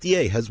 The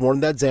FDA has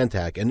warned that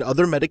Zantac and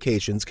other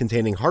medications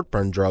containing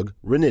heartburn drug,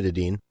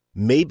 ranitidine,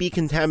 may be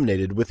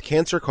contaminated with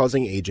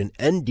cancer-causing agent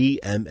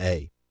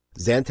NDMA.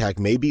 Zantac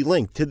may be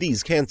linked to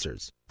these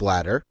cancers: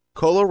 bladder,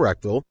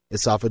 colorectal,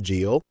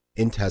 esophageal,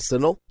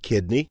 intestinal,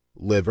 kidney,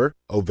 liver,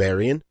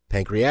 ovarian,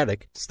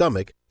 pancreatic,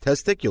 stomach,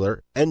 testicular,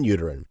 and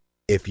uterine.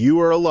 If you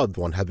or a loved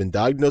one have been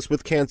diagnosed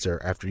with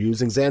cancer after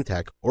using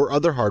Zantac or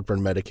other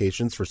heartburn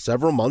medications for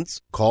several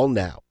months, call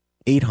now.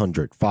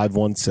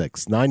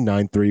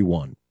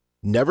 800-516-9931.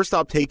 Never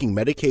stop taking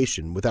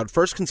medication without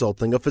first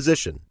consulting a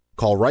physician.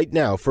 Call right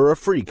now for a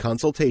free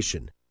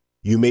consultation.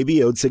 You may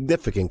be owed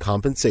significant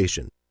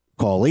compensation.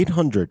 Call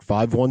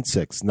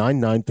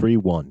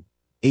 800-516-9931.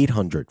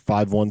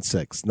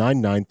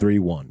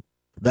 800-516-9931.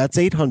 That's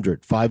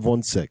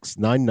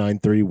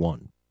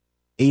 800-516-9931.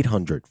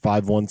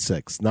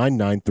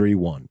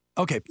 800-516-9931.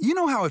 Okay, you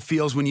know how it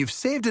feels when you've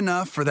saved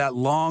enough for that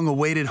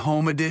long-awaited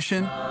home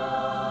edition?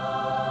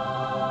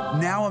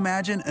 Now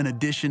imagine an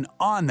addition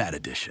on that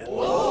addition.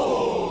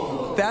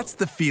 Whoa. That's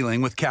the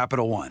feeling with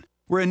Capital One,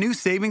 where a new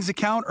savings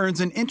account earns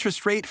an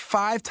interest rate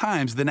 5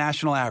 times the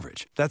national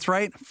average. That's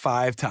right,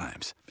 5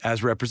 times,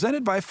 as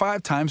represented by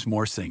 5 times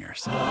more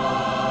singers.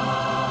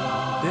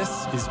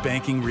 This is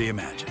banking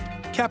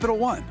reimagined. Capital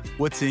One,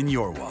 what's in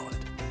your wallet?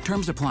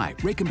 Terms apply.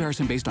 Rate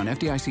comparison based on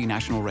FDIC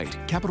national rate.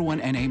 Capital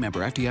One N.A. member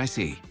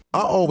FDIC.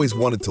 I always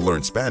wanted to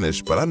learn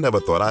Spanish, but I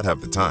never thought I'd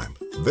have the time.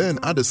 Then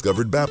I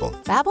discovered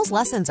Babbel. Babbel's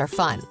lessons are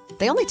fun.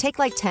 They only take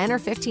like 10 or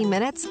 15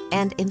 minutes,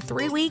 and in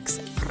 3 weeks,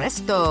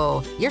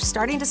 presto, you're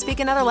starting to speak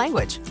another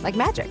language, like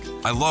magic.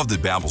 I love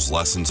that Babbel's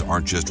lessons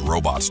aren't just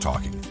robots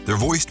talking. They're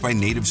voiced by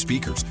native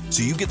speakers,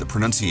 so you get the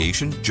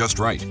pronunciation just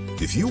right.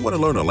 If you want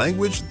to learn a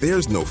language,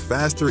 there's no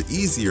faster,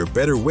 easier,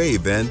 better way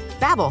than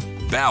Babbel.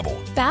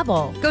 Babbel.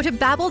 Babbel. Go to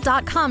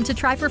Babbel.com to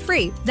try for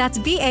free. That's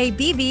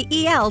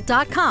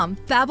BABBEL.com.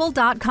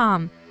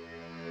 Babbel.com.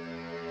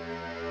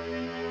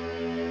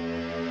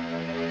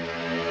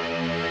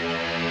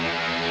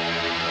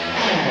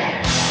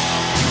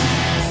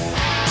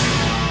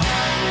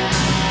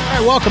 All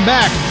right, welcome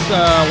back. It's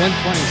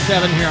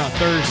 1:27 here on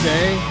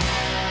Thursday.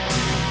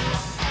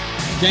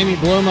 Jamie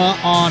Bluma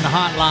on the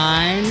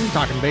hotline,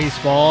 talking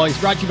baseball. He's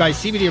brought to you by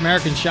CBD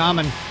American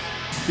Shaman.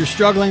 If you're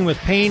struggling with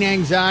pain,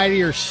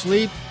 anxiety, or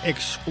sleep,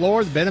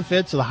 explore the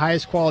benefits of the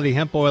highest quality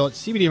hemp oil at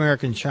CBD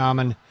American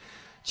Shaman.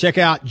 Check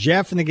out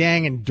Jeff and the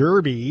gang in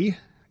Derby,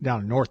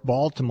 down in North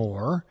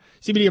Baltimore.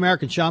 CBD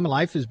American Shaman,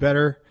 life is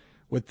better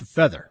with the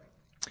feather.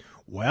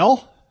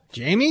 Well,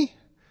 Jamie,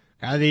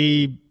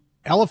 the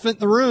elephant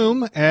in the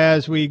room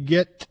as we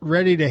get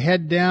ready to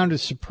head down to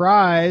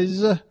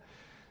Surprise.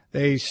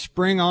 They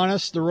spring on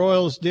us, the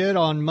Royals did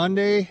on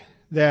Monday,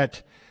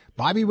 that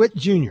Bobby Witt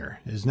Jr.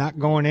 is not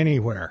going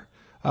anywhere.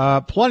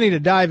 Plenty to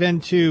dive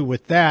into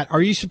with that.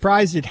 Are you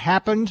surprised it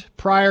happened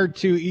prior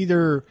to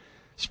either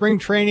spring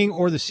training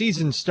or the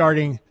season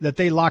starting, that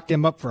they locked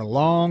him up for a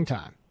long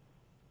time?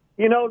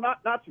 You know,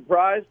 not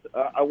surprised.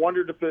 I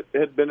wondered if it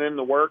had been in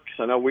the works.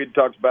 I know we'd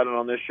talked about it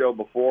on this show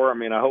before. I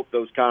mean, I hope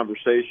those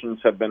conversations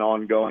have been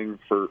ongoing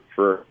for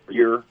a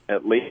year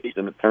at least,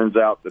 and it turns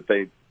out that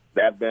they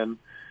have been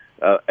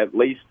at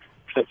least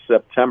since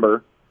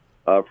September,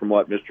 from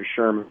what Mr.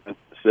 Sherman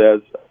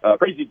says.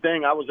 Crazy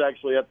thing, I was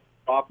actually at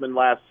Hoffman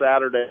last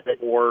Saturday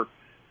for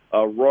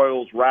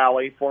Royals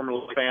Rally,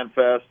 formerly Fan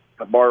Fest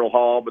at Bartle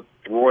Hall, but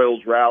the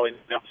Royals Rally in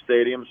the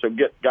stadium. So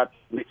got to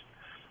meet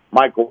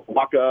Michael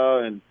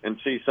Waka and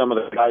see some of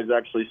the guys.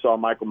 Actually saw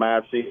Michael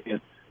Massey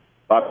and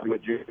Bobby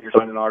Witt Jr.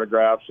 signing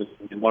autographs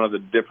in one of the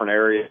different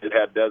areas it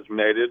had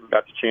designated.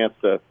 Got the chance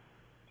to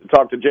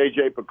talk to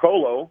J.J.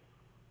 Piccolo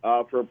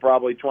for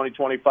probably 20,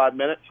 25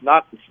 minutes.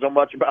 Not so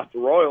much about the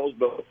Royals,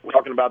 but we're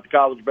talking about the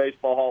College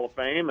Baseball Hall of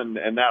Fame and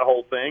that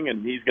whole thing.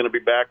 And he's going to be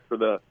back for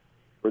the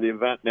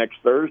event next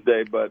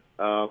Thursday. But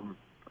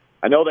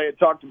I know they had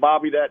talked to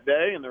Bobby that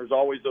day, and there's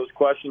always those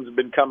questions have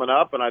been coming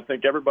up, and I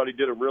think everybody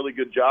did a really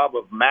good job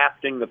of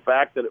masking the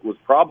fact that it was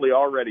probably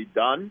already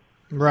done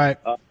right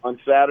on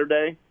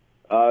Saturday.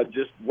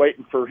 Just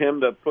waiting for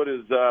him to put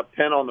his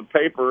pen on the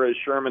paper, as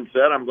Sherman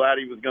said. I'm glad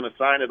he was going to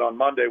sign it on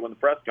Monday when the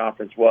press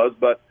conference was,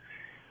 but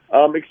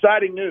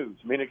exciting news.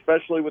 I mean,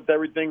 especially with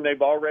everything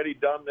they've already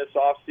done this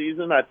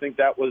offseason, I think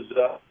that was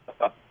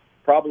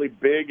probably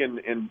big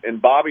in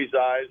Bobby's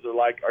eyes.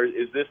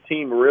 Is this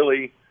team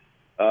really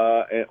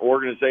an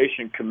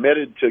organization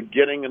committed to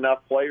getting enough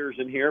players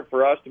in here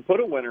for us to put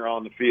a winner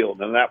on the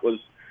field? And that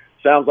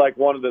sounds like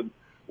one of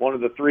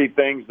the three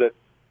things that,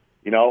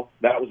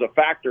 that was a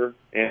factor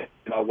in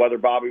whether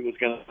Bobby was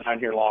going to sign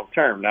here long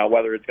term. Now,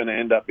 whether it's going to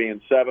end up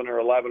being 7 or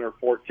 11 or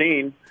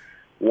 14,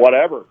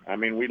 whatever. I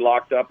mean, we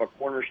locked up a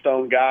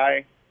cornerstone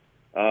guy,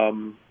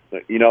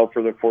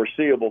 for the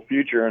foreseeable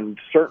future, and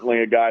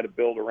certainly a guy to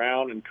build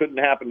around, and couldn't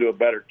happen to a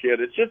better kid.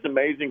 It's just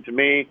amazing to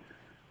me,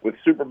 with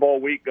Super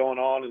Bowl week going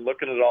on and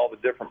looking at all the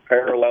different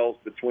parallels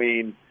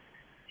between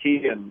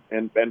he and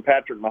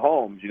Patrick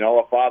Mahomes,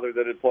 a father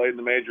that had played in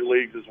the major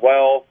leagues as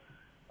well,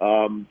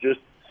 just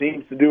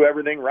seems to do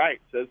everything right,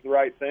 says the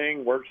right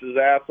thing, works his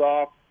ass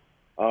off,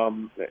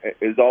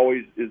 is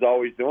always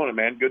doing it,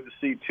 man. Good to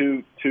see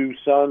two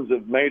sons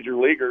of major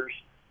leaguers,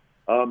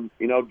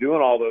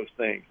 doing all those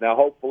things. Now,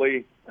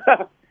 hopefully,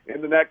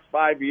 in the next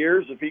 5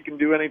 years, if he can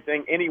do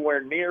anything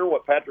anywhere near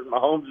what Patrick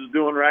Mahomes is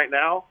doing right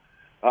now,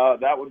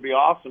 that would be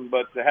awesome.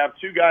 But to have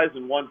two guys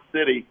in one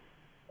city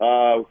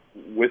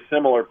with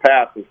similar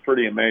paths is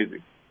pretty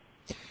amazing.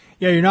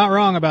 Yeah, you're not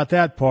wrong about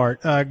that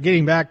part.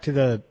 Getting back to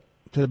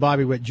the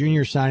Bobby Witt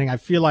Jr. signing, I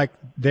feel like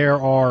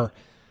there are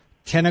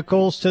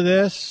tentacles to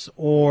this,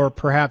 or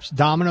perhaps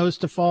dominoes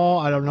to fall.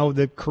 I don't know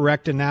the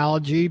correct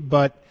analogy,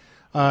 but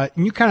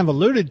you kind of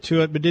alluded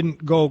to it, but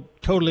didn't go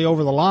totally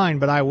over the line,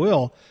 but I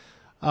will.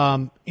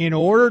 In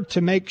order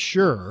to make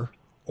sure,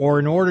 or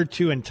in order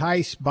to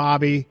entice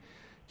Bobby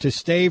to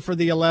stay for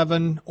the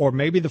 11 or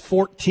maybe the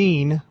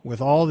 14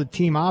 with all the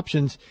team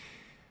options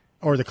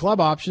or the club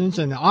options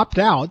and the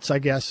opt-outs, I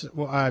guess,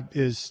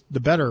 is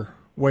the better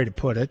way to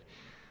put it.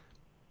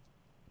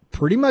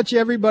 Pretty much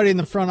everybody in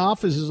the front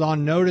office is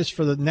on notice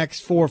for the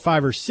next 4,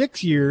 5, or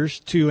 6 years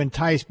to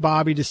entice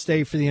Bobby to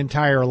stay for the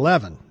entire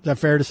 11. Is that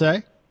fair to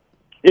say?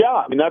 Yeah,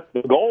 I mean, that's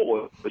the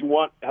goal. We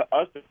want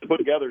us to put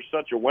together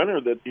such a winner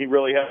that he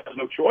really has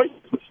no choice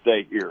to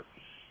stay here.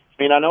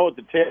 I mean, I know at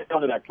the tail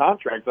end of that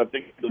contract, I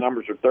think the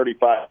numbers are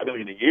 $35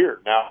 million a year.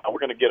 Now, we're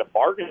going to get a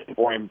bargain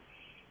for him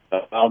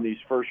on these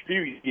first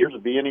few years.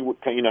 If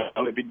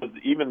he does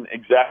even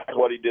exactly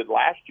what he did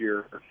last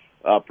year,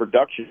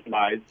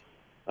 production-wise.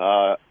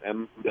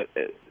 And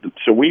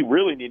so we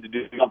really need to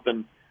do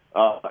something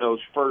those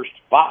first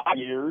 5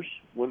 years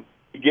when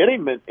you get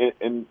him,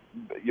 and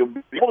you'll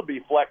be able to be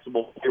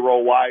flexible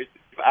payroll-wise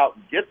out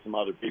and get some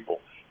other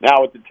people.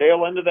 Now, at the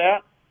tail end of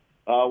that,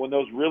 when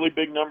those really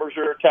big numbers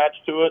are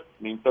attached to it,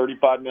 I mean,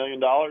 $35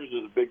 million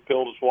is a big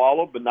pill to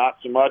swallow, but not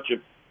so much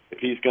if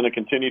he's going to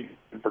continue to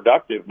be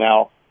productive.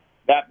 Now,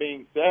 that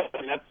being said,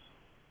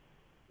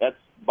 that's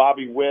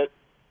Bobby Witt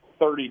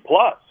 30+,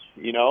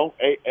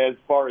 as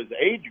far as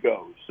age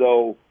goes.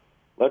 So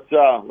let's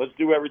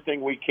do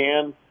everything we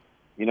can,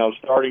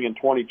 starting in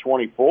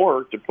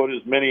 2024 to put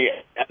as many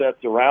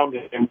assets around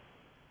him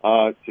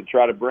to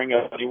try to bring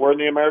us anywhere in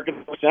the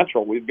American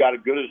Central. We've got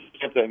as good a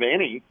chance of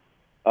any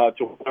to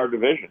win our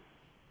division.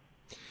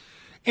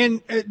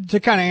 And to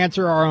kind of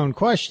answer our own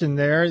question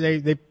there,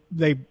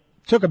 they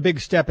took a big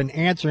step in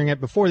answering it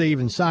before they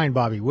even signed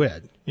Bobby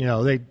Witt.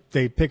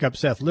 They pick up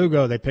Seth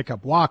Lugo, they pick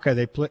up Waka,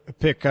 they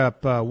pick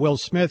up Will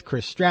Smith,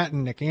 Chris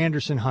Stratton, Nick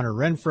Anderson, Hunter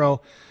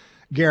Renfroe,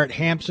 Garrett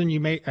Hampson.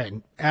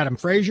 And Adam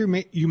Frazier.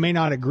 You may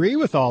not agree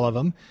with all of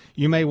them.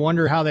 You may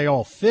wonder how they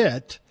all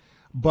fit.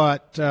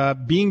 But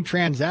being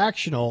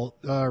transactional,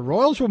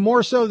 Royals were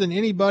more so than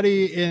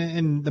anybody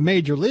in the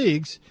major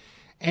leagues.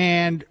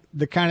 And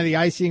the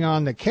icing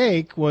on the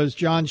cake was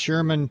John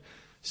Sherman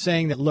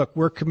saying that, look,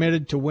 we're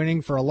committed to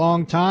winning for a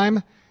long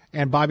time,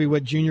 and Bobby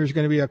Witt Jr. is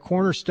going to be a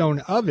cornerstone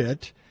of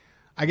it.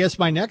 I guess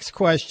my next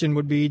question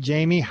would be,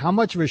 Jamie, how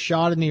much of a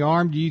shot in the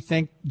arm do you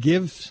think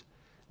gives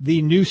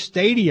the new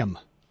stadium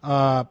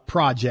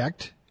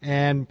project?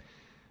 And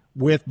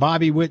with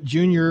Bobby Witt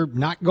Jr.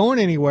 not going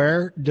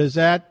anywhere, does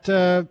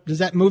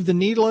that move the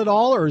needle at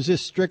all, or is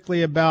this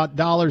strictly about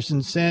dollars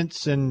and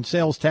cents and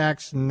sales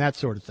tax and that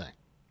sort of thing?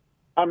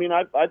 I mean,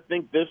 I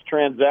think this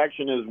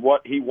transaction is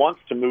what he wants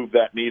to move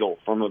that needle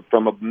from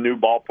a new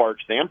ballpark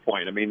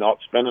standpoint. I mean,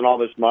 spending all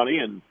this money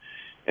and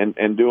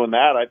doing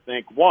that, I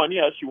think, one,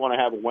 yes, you want to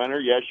have a winner.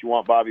 Yes, you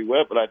want Bobby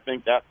Witt, but I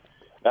think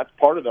that's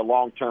part of the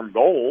long-term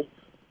goal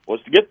was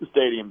to get the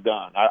stadium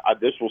done.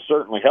 This will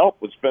certainly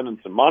help with spending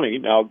some money.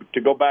 Now, to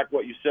go back to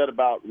what you said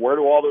about where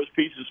do all those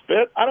pieces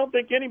fit, I don't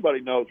think anybody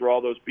knows where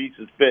all those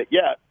pieces fit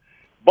yet.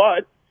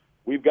 But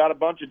we've got a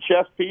bunch of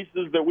chess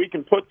pieces that we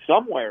can put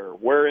somewhere,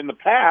 where in the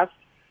past,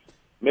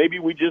 maybe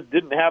we just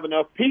didn't have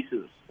enough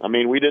pieces. I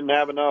mean, we didn't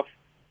have enough.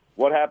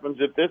 What happens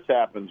if this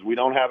happens? We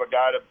don't have a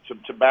guy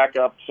to back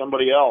up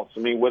somebody else.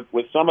 I mean,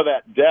 with some of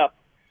that depth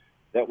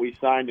that we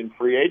signed in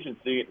free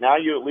agency, now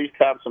you at least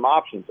have some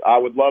options. I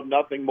would love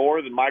nothing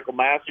more than Michael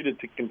Massey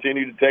to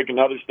continue to take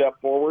another step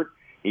forward.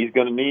 He's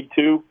going to need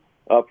to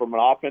from an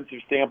offensive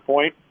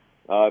standpoint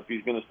if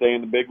he's going to stay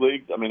in the big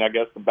leagues. I mean, I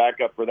guess the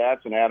backup for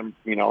that's an Adam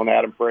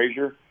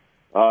Frazier,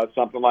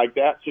 something like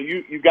that. So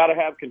you've got to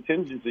have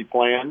contingency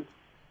plans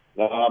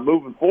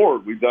moving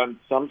forward. We've done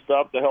some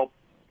stuff to help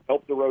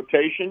the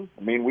rotation.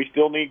 I mean, we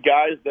still need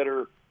guys that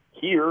are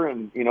here,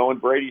 and in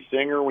Brady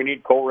Singer, we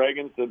need Cole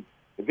Reagan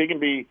if he can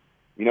be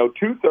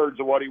 2/3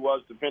 of what he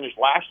was to finish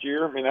last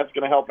year. I mean, that's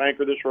going to help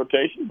anchor this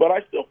rotation. But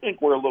I still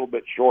think we're a little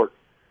bit short,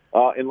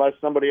 unless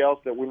somebody else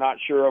that we're not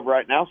sure of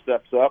right now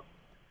steps up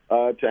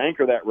to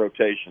anchor that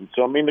rotation.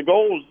 So I mean, the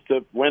goal is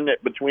to win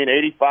it between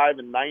 85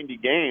 and 90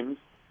 games.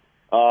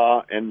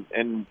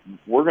 And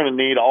we're going to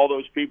need all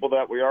those people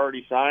that we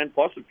already signed,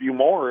 plus a few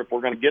more if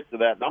we're going to get to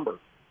that number.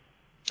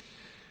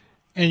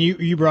 And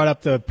you brought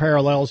up the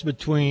parallels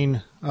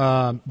between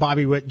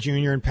Bobby Witt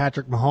Jr. and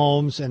Patrick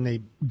Mahomes and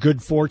the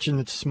good fortune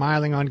that's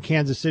smiling on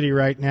Kansas City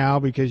right now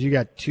because you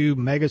got two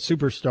mega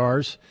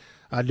superstars,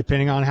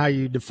 depending on how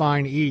you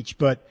define each.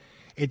 But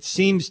it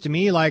seems to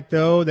me like,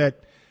 though,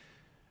 that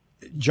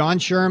John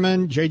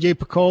Sherman, J.J.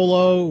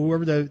 Piccolo,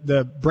 whoever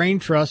the brain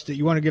trust that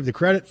you want to give the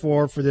credit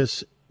for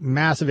this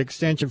massive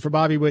extension for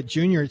Bobby Witt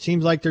Jr., it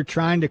seems like they're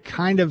trying to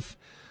kind of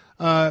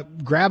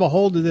grab a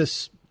hold of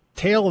this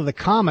tail of the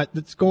comet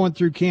that's going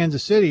through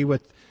Kansas City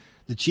with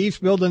the Chiefs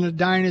building a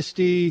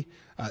dynasty,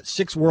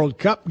 6 World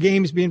Cup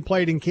games being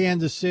played in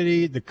Kansas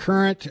City, the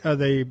current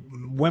the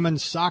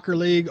Women's Soccer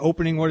League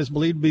opening what is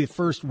believed to be the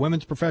first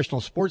women's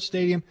professional sports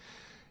stadium.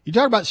 You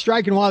talk about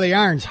striking while the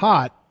iron's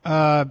hot.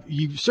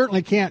 You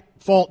certainly can't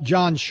fault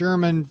John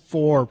Sherman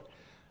for,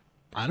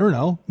 I don't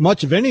know,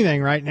 much of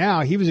anything right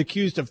now. He was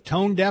accused of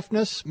tone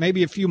deafness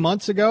maybe a few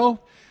months ago,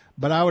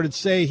 but I would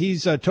say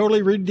he's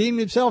totally redeemed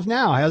himself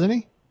now, hasn't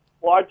he?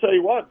 Well, I tell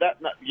you what,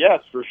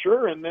 yes, for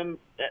sure. And then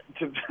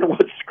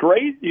what's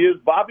crazy is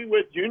Bobby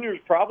Witt Jr.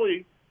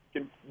 probably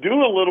can do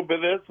a little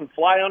bit of this and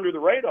fly under the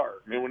radar.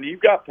 I mean, when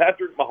you've got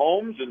Patrick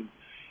Mahomes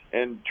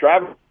and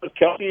Travis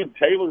Kelce and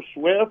Taylor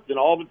Swift and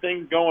all the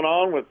things going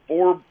on with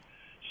 4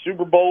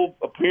 Super Bowl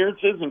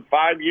appearances in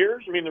 5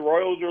 years, I mean, the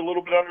Royals are a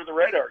little bit under the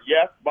radar.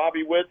 Yes,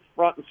 Bobby Witt's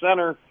front and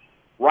center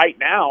right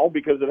now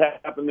because it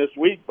happened this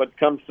week, but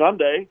come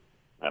Sunday,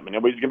 I mean,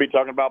 nobody's going to be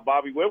talking about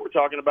Bobby Witt. We're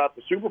talking about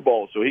the Super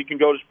Bowl, so he can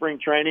go to spring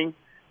training.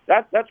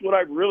 That's what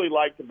I really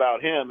liked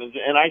about him.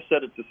 And I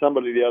said it to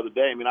somebody the other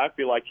day. I mean, I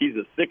feel like he's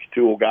a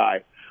six-tool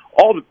guy.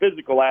 All the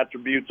physical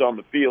attributes on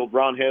the field,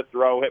 run, hit,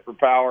 throw, hit for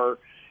power,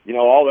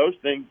 all those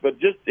things, but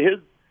just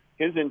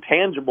his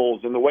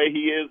intangibles and the way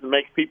he is and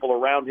makes people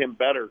around him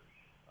better,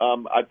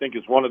 I think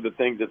is one of the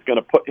things that's going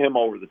to put him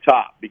over the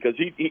top because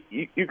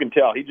you can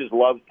tell he just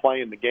loves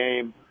playing the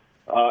game.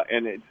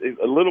 And it's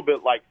a little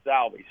bit like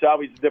Salvi.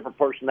 Salvi's a different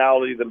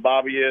personality than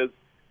Bobby is,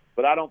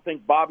 but I don't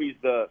think Bobby's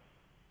the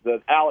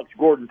Alex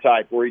Gordon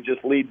type where he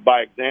just leads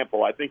by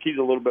example. I think he's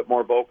a little bit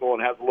more vocal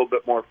and has a little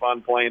bit more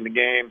fun playing the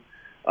game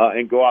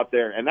and go out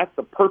there. And that's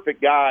the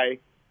perfect guy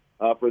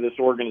for this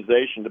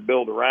organization to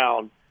build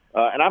around.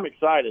 And I'm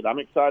excited. I'm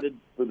excited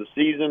for the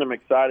season. I'm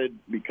excited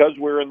because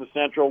we're in the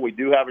Central. We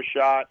do have a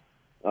shot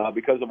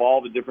because of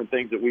all the different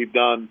things that we've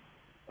done.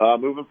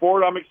 Moving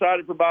forward, I'm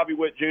excited for Bobby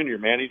Witt Jr.,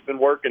 man. He's been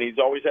working. He's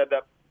always had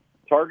that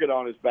target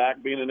on his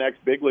back, being the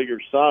next big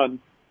leaguer's son,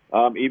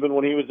 even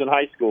when he was in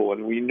high school.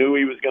 And we knew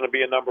he was going to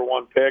be a number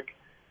 1 pick.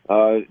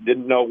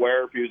 Didn't know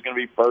where, if he was going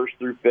to be 1st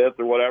through 5th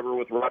or whatever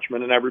with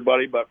Rutschman and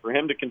everybody. But for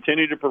him to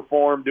continue to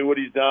perform, do what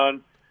he's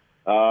done,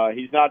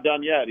 he's not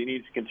done yet. He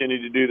needs to continue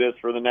to do this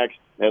for the next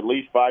at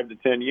least 5 to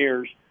 10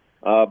 years.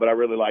 But I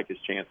really like his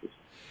chances.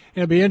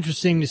 It'll be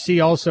interesting to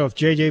see also if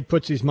JJ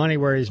puts his money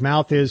where his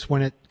mouth is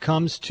when it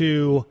comes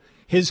to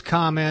his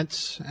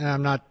comments. And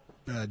I'm not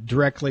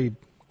directly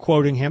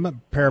quoting him,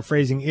 I'm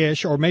paraphrasing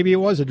ish, or maybe it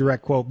was a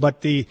direct quote,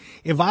 but the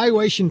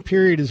evaluation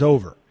period is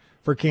over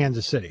for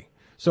Kansas City.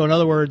 So in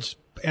other words,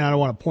 and I don't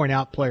want to point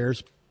out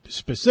players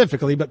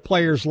specifically, but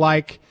players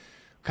like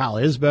Kyle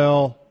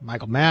Isbell,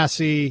 Michael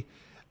Massey,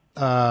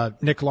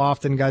 Nick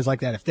Lofton, guys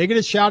like that, if they get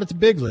a shot at the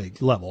big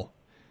league level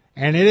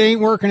and it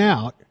ain't working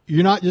out,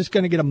 you're not just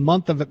going to get a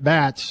month of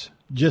at-bats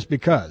just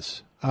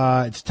because.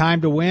 It's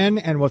time to win,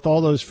 and with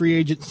all those free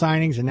agent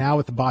signings and now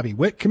with the Bobby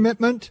Witt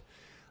commitment,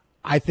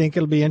 I think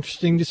it'll be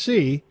interesting to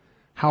see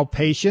how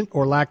patient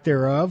or lack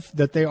thereof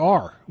that they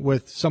are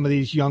with some of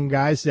these young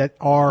guys that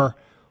are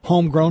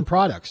homegrown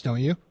products, don't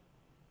you?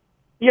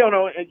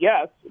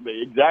 Yes,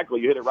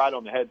 exactly. You hit it right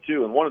on the head,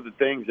 too. And one of the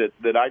things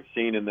that I've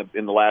seen in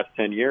the last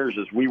 10 years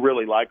is we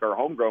really like our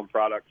homegrown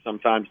products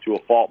sometimes to a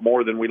fault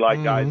more than we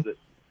like guys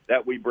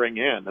that we bring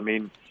in. I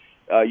mean,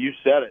 you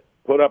said it,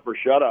 put up or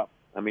shut up.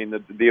 I mean,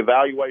 the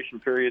evaluation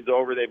period's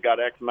over. They've got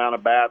X amount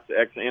of bats,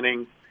 X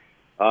innings.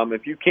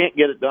 If you can't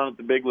get it done at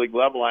the big league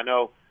level, I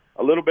know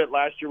a little bit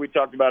last year we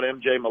talked about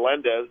MJ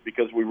Melendez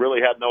because we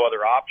really had no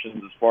other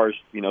options as far as,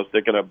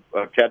 sticking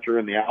a catcher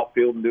in the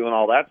outfield and doing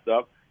all that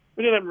stuff.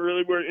 We didn't have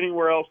really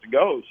anywhere else to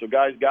go. So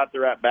guys got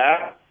their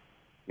at-bat.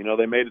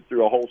 They made it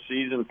through a whole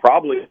season,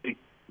 probably,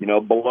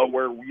 below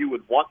where you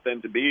would want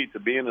them to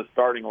be in the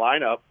starting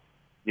lineup,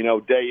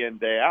 day in,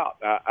 day out.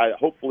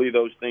 Hopefully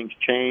those things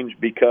change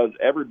because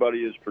everybody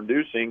is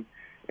producing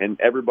and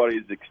everybody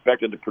is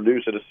expected to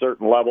produce at a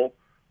certain level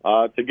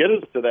to get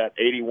us to that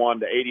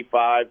 81 to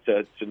 85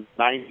 to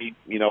 90,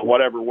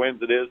 whatever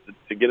wins it is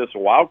to get us a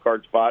wild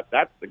card spot.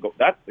 That's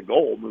the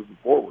goal moving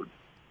forward.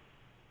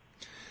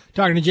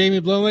 Talking to Jaime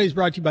Bluma, he's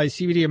brought to you by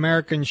CBD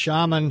American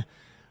Shaman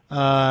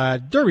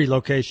Derby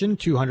location,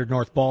 200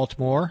 North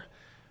Baltimore.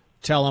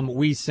 Tell them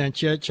we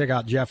sent you. Check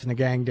out Jeff and the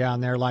gang down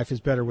there. Life is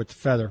better with the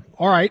feather.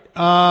 All right.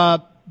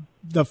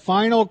 The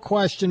final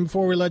question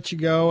before we let you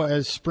go,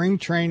 as spring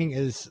training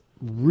is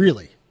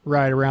really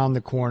right around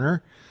the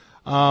corner.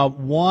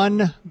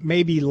 One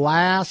maybe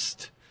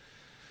last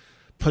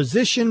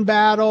position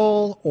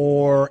battle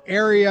or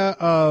area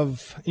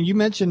of, and you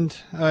mentioned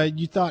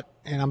you thought,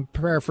 and I'm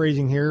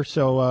paraphrasing here,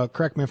 so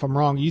correct me if I'm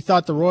wrong, you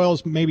thought the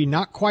Royals maybe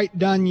not quite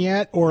done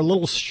yet or a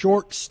little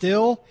short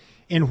still.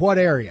 In what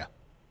area?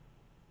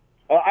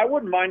 I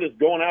wouldn't mind us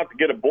going out to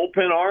get a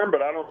bullpen arm,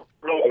 but I don't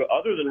know.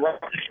 Other than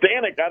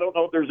Stanek, I don't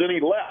know if there's any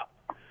left.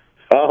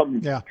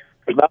 Yeah.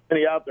 There's not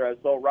many out there. I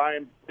saw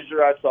Ryan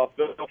Fisher. I saw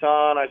Phil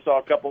Ton. I saw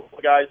a couple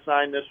of guys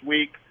sign this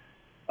week.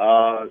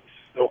 So,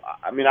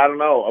 I don't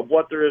know of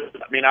what there is.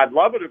 I'd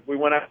love it if we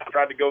went out and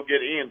tried to go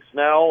get Ian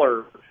Snell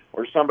or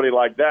somebody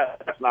like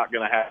that. That's not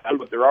going to happen.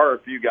 But there are a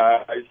few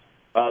guys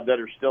that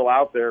are still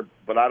out there,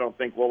 but I don't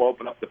think we'll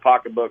open up the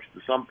pocketbooks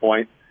to some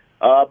point.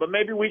 But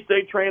maybe we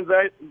stay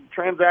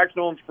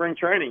transactional in spring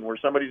training where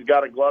somebody's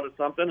got a glut of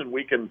something and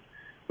we can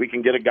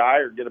get a guy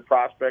or get a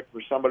prospect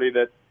for somebody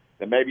that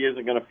maybe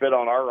isn't going to fit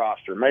on our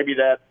roster. Maybe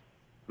that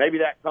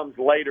comes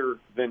later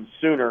than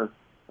sooner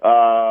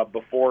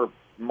before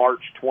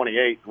March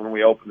 28th when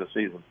we open the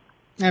season.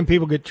 And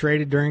people get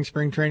traded during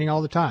spring training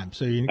all the time,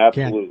 so you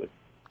can't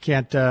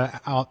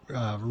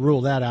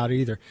rule that out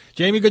either.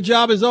 Jaime, good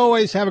job as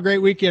always. Have a great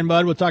weekend,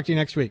 bud. We'll talk to you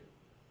next week.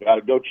 Got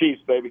to go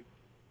Chiefs, baby.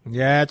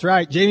 Yeah, that's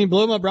right. Jaime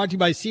Bluma, brought to you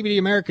by CBD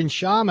American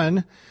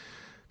Shaman.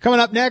 Coming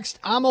up next,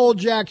 I'm old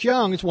Jack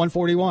Young. It's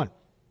 1:41.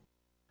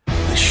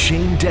 The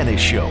Shane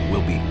Dennis Show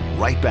will be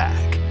right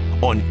back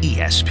on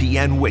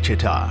ESPN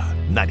Wichita,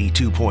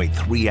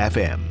 92.3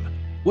 FM.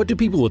 What do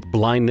people with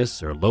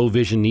blindness or low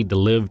vision need to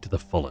live to the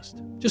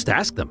fullest? Just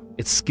ask them.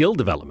 It's skill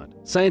development,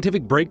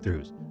 scientific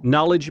breakthroughs,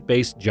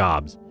 knowledge-based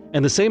jobs,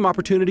 and the same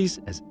opportunities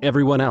as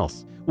everyone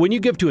else. When you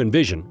give to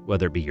Envision,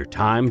 whether it be your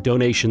time,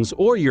 donations,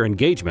 or your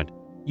engagement,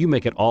 you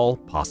make it all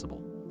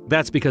possible.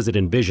 That's because at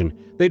Envision,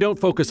 they don't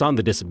focus on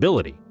the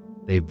disability.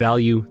 They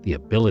value the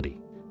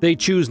ability. They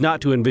choose not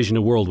to envision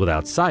a world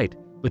without sight,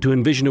 but to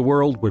envision a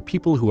world where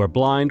people who are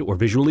blind or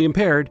visually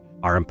impaired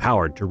are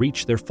empowered to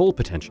reach their full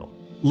potential.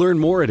 Learn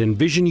more at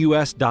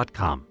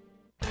envisionus.com.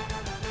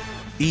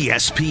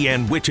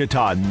 ESPN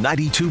Wichita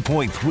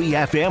 92.3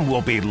 FM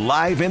will be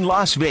live in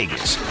Las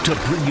Vegas to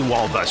bring you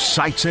all the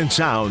sights and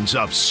sounds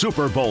of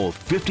Super Bowl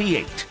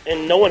 58.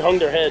 And no one hung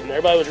their head, and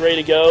everybody was ready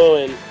to go,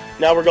 and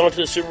now we're going to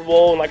the Super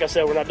Bowl, and like I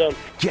said, we're not done.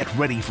 Get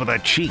ready for the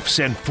Chiefs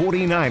and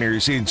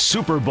 49ers in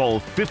Super Bowl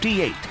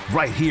 58,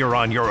 right here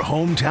on your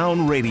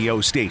hometown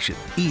radio station,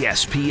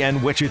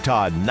 ESPN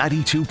Wichita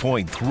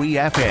 92.3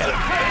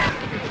 FM.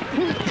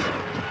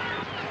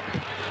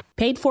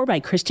 Paid for by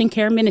Christian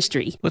Care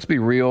Ministry. Let's be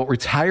real.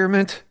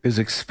 Retirement is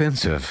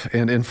expensive,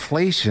 and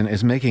inflation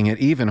is making it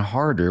even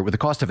harder with the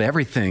cost of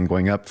everything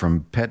going up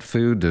from pet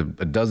food to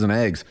a dozen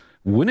eggs.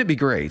 Wouldn't it be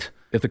great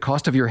if the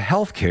cost of your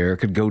health care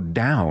could go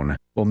down?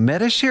 Well,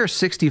 MediShare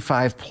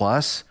 65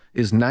 Plus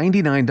is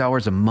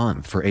 $99 a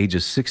month for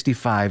ages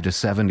 65 to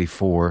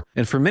 74.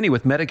 And for many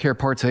with Medicare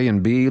Parts A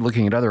and B,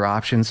 looking at other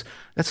options,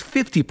 that's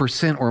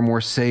 50% or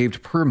more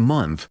saved per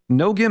month.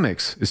 No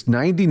gimmicks. It's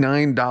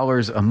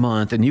 $99 a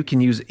month, and you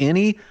can use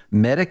any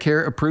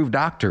Medicare-approved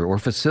doctor or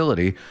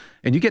facility,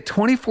 and you get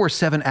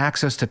 24/7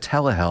 access to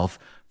telehealth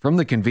from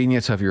the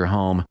convenience of your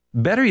home.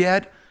 Better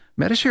yet,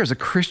 MediShare is a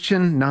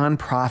Christian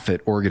nonprofit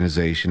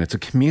organization. It's a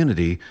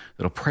community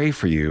that'll pray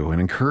for you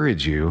and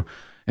encourage you.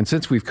 And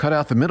since we've cut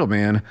out the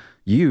middleman,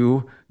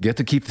 you get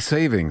to keep the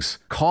savings.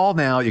 Call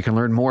now. You can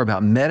learn more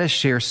about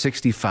MediShare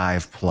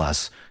 65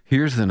 Plus.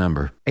 Here's the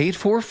number: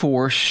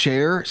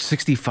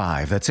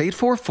 844-SHARE-65. That's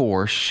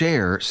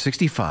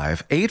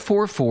 844-SHARE-65.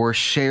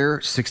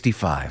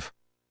 844-SHARE-65.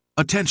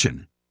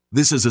 Attention.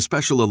 This is a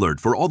special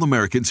alert for all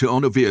Americans who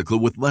own a vehicle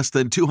with less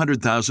than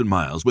 200,000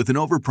 miles with an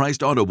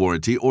overpriced auto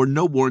warranty or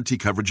no warranty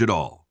coverage at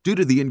all. Due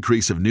to the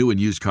increase of new and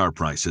used car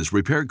prices,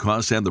 repair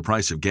costs, and the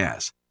price of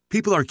gas,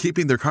 people are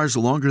keeping their cars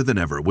longer than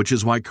ever, which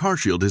is why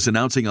CarShield is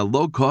announcing a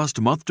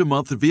low-cost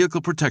month-to-month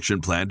vehicle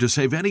protection plan to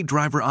save any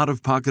driver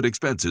out-of-pocket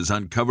expenses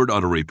on covered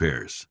auto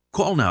repairs.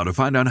 Call now to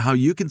find out how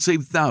you can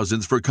save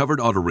thousands for covered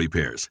auto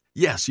repairs.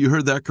 Yes, you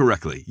heard that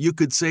correctly. You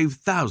could save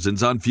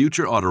thousands on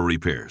future auto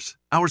repairs.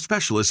 Our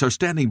specialists are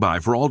standing by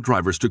for all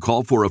drivers to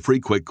call for a free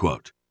quick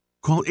quote.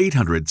 Call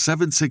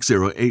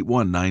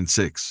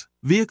 800-760-8196.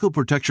 Vehicle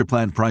Protection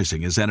Plan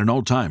pricing is at an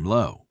all-time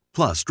low.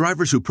 Plus,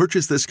 drivers who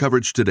purchase this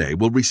coverage today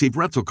will receive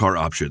rental car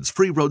options,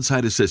 free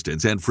roadside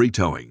assistance, and free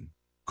towing.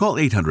 Call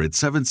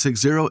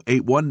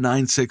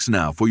 800-760-8196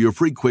 now for your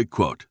free quick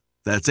quote.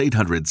 That's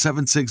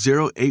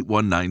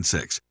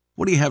 800-760-8196.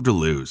 What do you have to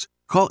lose?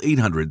 Call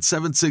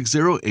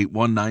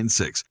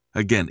 800-760-8196.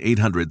 Again,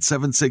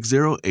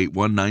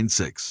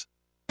 800-760-8196.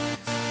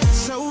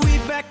 So we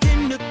back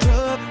in the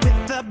club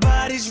with our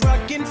bodies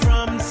rocking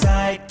from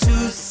side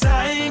to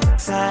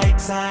side, side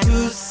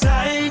to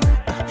side.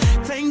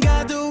 Thank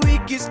God the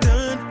week is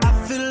done.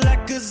 I feel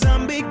like a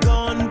zombie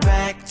gone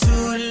back to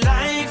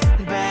life,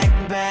 back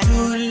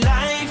to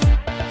life.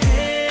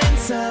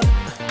 Hands up.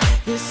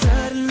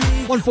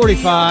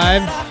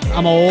 145.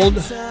 I'm old.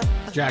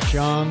 Jack's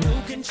young.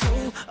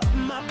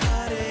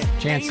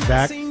 Chance is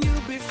back.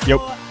 Yep.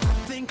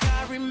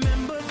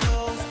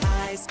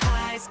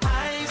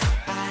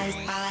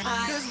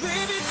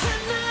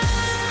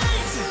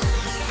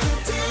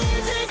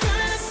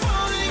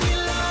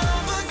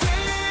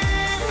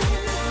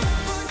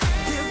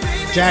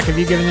 Jack, have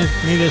you given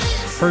me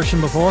this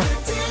person before?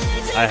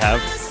 I have.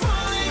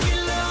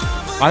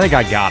 I think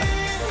I got it.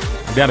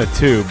 I'm down to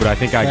 2, but I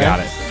think I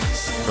got it.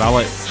 But I'll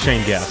let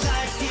Shane guess.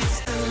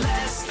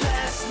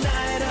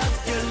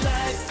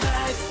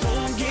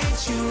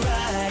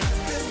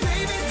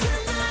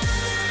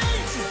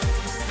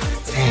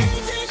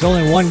 There's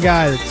only one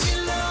guy that's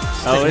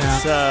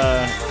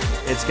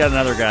it's got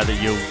another guy that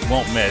you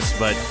won't miss,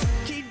 but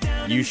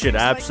you should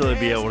absolutely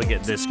be able to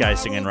get this guy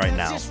singing right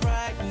now.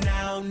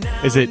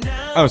 Is it?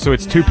 Oh, so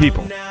it's 2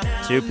 people.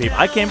 2 people.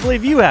 I can't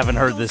believe you haven't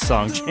heard this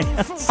song,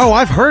 Chance. Oh,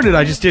 I've heard it.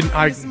 I just didn't.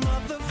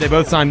 They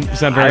both sound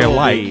very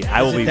alike.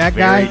 I will be that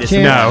very guy,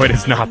 disappointed. No, it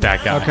is not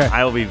that guy. Okay.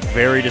 I will be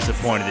very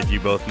disappointed if you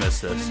both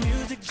miss this.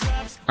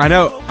 I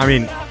know. I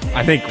mean,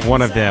 I think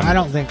one of them. I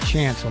don't think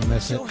Chance will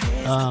miss it.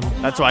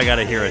 That's why I got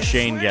to hear a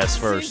Shane guess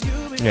first.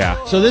 Yeah.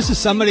 So this is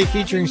somebody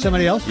featuring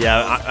somebody else?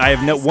 Yeah, I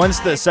have no. Once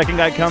the second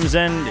guy comes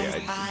in,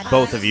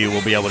 both of you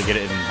will be able to get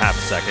it in half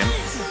a second.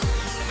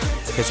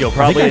 Because he'll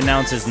probably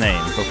announce his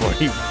name before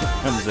he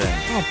comes in.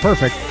 Oh,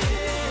 perfect.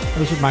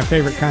 Those are my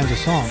favorite kinds of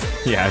songs.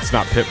 Yeah, it's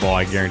not Pitbull,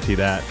 I guarantee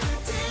that.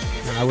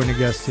 No, I wouldn't have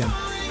guessed him.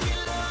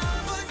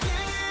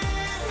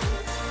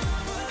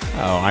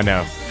 Oh, I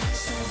know.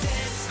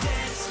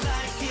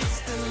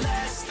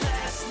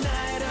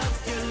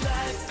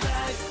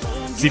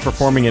 Is he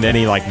performing at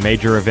any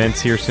major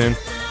events here soon?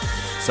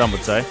 Some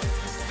would say.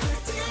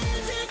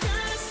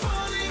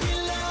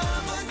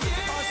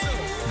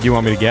 Do you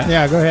want me to guess?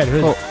 Yeah, go ahead.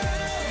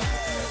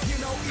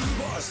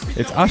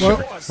 It's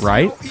Usher,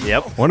 right?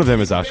 Yep. One of them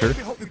is Usher.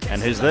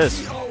 And who's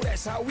this?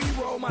 It's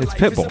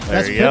Pitbull.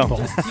 There you go.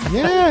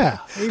 Yeah,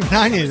 even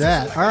I knew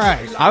that. All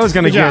right. I was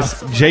going to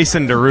guess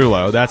Jason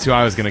Derulo. That's who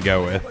I was going to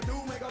go with.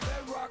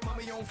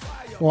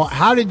 Well,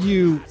 how did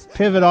you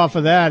pivot off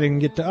of that and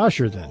get to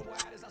Usher then?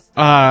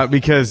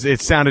 Because it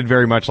sounded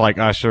very much like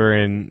Usher,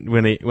 and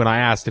when I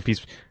asked if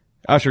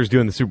Usher's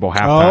doing the Super Bowl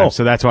halftime,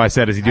 so that's why I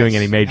said, is he doing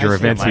any major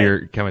events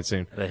here coming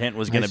soon? The hint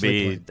was going to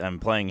be, I'm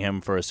playing him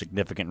for a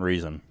significant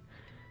reason.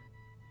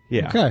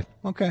 Yeah.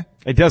 Okay.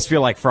 It does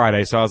feel like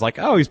Friday, so I was like,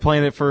 oh, he's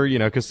playing it for,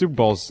 because Super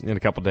Bowl's in a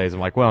couple days.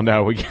 I'm like, well,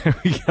 no, we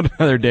got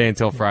another day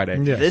until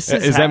Friday. Yeah. Does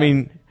that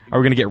mean, are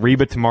we going to get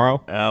Reba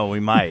tomorrow? Oh, we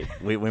might.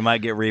 we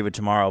might get Reba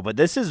tomorrow. But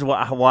this is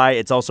why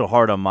it's also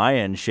hard on my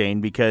end,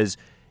 Shane, because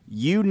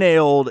you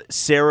nailed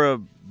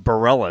Sarah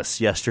Bareilles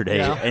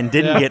yesterday and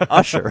didn't get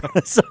Usher.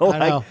 So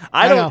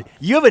I don't.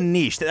 You have a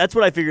niche. That's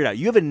what I figured out.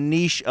 You have a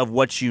niche of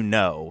what you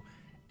know,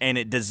 and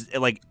it does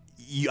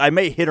I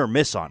may hit or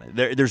miss on it.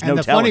 There's no telling. And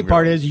the funny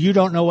part is you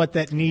don't know what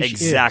that niche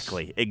is.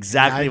 Exactly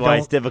why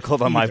it's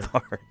difficult on my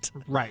part.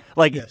 Right.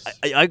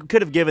 I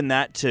could have given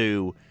that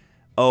to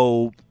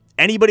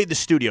anybody at the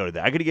studio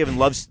today. I could have given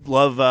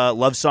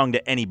love song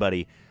to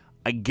anybody.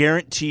 I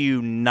guarantee you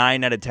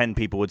 9 out of 10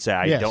 people would say,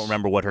 I don't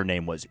remember what her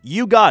name was.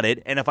 You got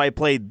it, and if I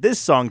played this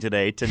song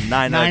today to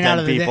 9 out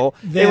of 10 people,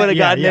 they would have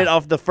gotten it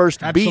off the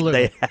first beat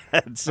they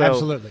had. So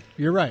absolutely.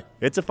 You're right.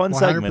 It's a fun 100%.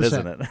 Segment,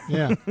 isn't it?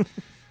 Yeah.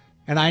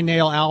 And I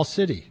nail Owl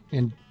City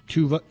in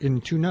two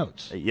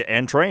notes. Yeah,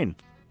 and Train.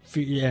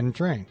 And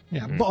Train.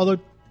 Yeah. Mm-hmm. Although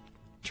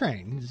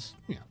Train is,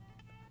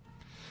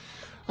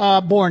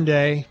 born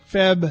day,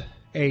 Feb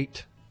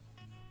 8.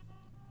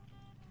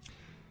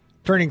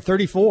 Turning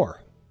 34.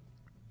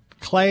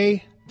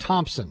 Klay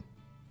Thompson.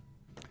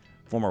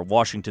 Former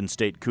Washington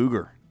State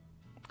Cougar.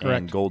 Correct.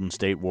 And Golden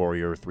State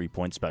Warrior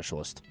 3-point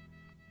specialist.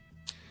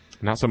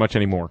 Not so much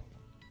anymore.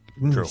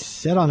 True. He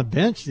sat on the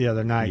bench the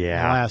other night.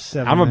 Yeah, in the last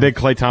 7 I'm minutes. a big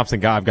Klay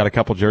Thompson guy. I've got a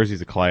couple jerseys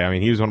of Klay. I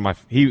mean, he is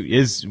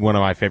one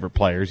of my favorite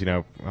players.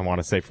 I want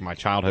to say from my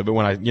childhood. But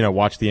when I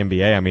watched the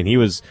NBA, I mean, he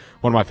was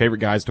one of my favorite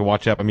guys to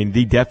watch up. I mean,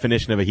 the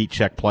definition of a heat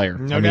check player.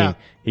 No doubt.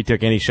 He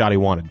took any shot he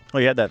wanted.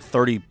 Well, he had that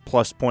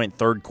 30-plus point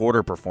third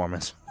quarter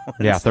performance.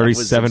 Yeah,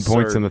 37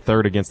 points in the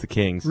third against the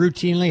Kings.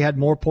 Routinely had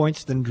more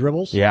points than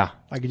dribbles. Yeah,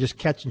 I could just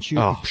catch and shoot.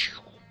 Oh.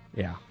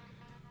 Yeah.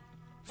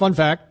 Fun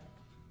fact: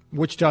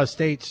 Wichita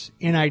State's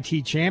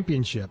NIT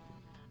championship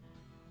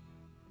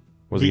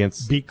was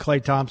beat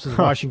Klay Thompson's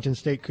Washington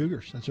State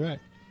Cougars. That's right.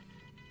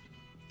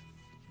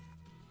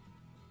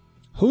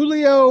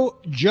 Julio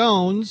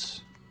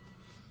Jones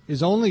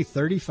is only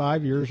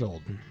 35 years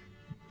old.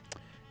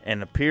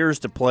 and appears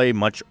to play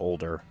much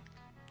older.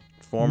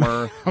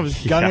 Former. I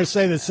was going to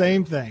say the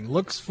same thing.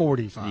 Looks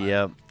 45.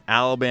 Yep.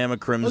 Alabama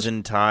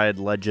Crimson Tide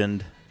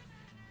legend.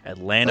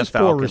 Atlanta Those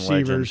Falcon poor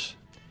receivers. legend.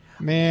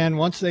 Man,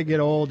 once they get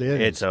old,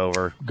 it's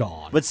over.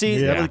 Gone. But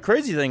see, the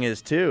crazy thing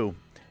is, too,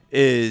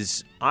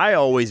 is I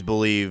always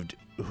believed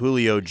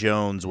Julio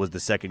Jones was the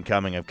second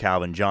coming of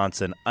Calvin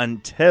Johnson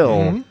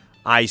until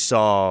I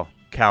saw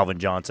Calvin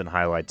Johnson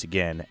highlights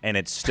again, and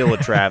it's still a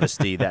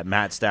travesty that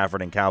Matt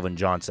Stafford and Calvin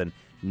Johnson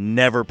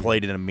never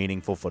played in a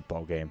meaningful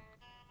football game.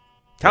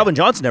 Calvin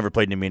Johnson never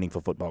played in a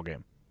meaningful football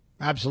game.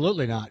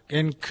 Absolutely not.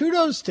 And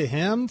kudos to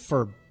him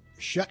for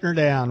shutting her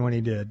down when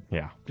he did.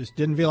 Yeah. Just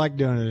didn't feel like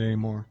doing it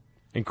anymore.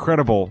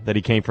 Incredible that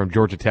he came from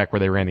Georgia Tech where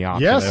they ran the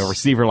option. Yes. A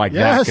receiver like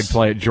that could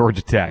play at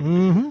Georgia Tech.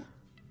 Mm-hmm.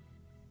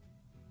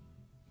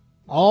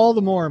 All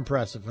the more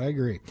impressive. I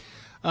agree.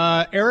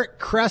 Eric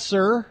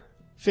Kresser,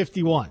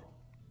 51.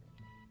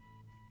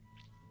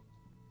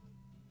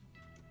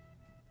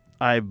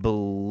 I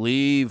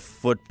believe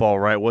football,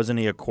 right? Wasn't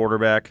he a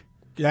quarterback?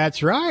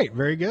 That's right.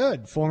 Very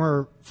good.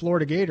 Former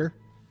Florida Gator.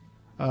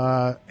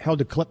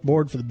 Held a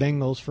clipboard for the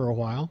Bengals for a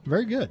while.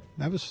 Very good.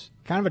 That was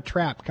kind of a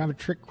trap, kind of a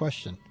trick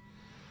question.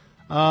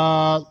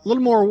 A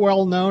little more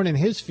well-known in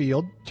his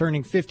field,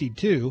 turning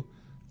 52,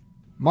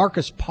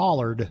 Marcus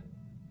Pollard.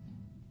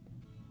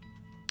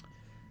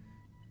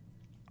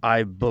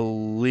 I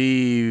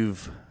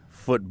believe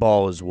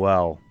football as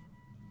well.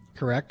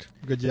 Correct.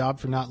 Good job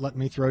for not letting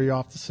me throw you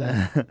off the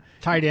set.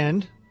 Tight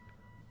end.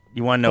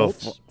 You want to know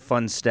a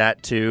fun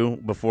stat,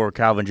 too, before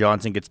Calvin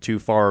Johnson gets too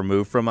far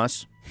removed from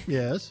us?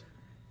 Yes.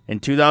 In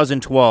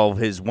 2012,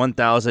 his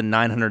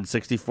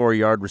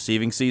 1,964-yard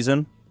receiving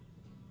season,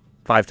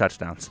 5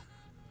 touchdowns.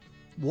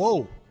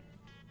 Whoa.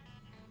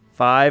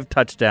 5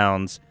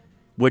 touchdowns,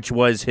 which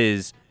was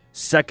his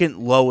second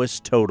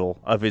lowest total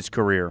of his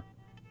career.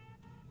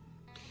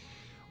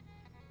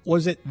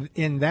 Was it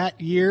in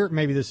that year?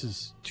 Maybe this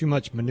is too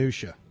much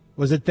minutia.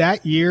 Was it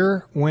that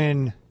year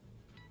when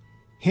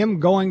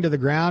him going to the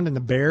ground in the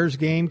Bears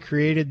game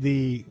created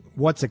the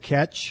what's a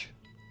catch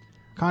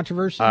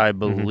controversy? I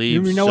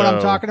believe You know what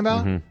I'm talking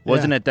about?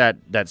 Wasn't it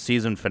that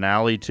season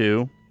finale,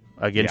 too,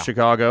 against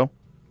Chicago?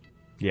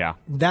 Yeah.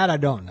 That I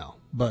don't know,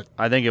 but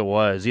I think it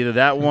was. Either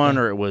that one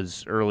or it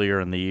was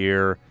earlier in the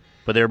year,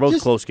 but they were both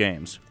close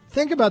games.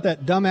 Think about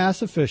that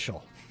dumbass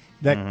official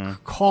that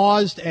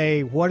caused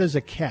a what is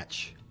a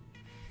catch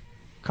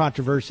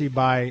controversy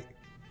by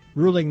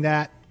ruling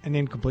that an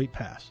incomplete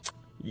pass.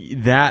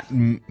 That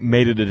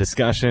made it a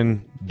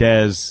discussion.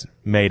 Dez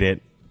made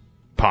it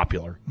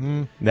popular.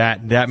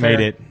 That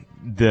made it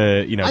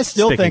the I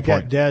still think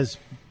point. that Dez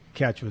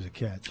catch was a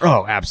catch.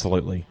 Oh,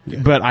 absolutely. Yeah.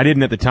 But I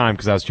didn't at the time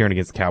because I was cheering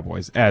against the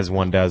Cowboys, as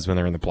one does when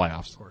they're in the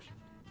playoffs. Of course.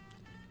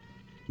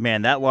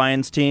 Man, that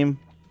Lions team,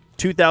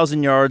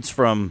 2,000 yards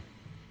from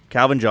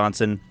Calvin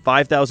Johnson,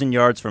 5,000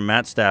 yards from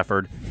Matt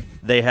Stafford.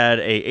 They had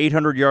a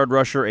 800-yard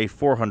rusher, a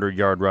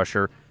 400-yard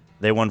rusher.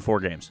 They won 4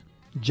 games.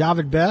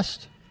 Javid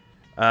Best?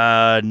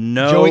 No.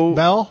 Joique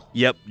Bell?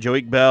 Yep,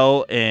 Joique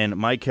Bell and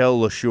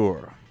Michael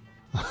LeSure.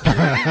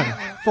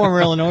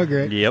 Former Illinois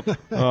great. Yep.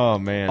 Oh,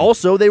 man.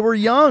 Also, they were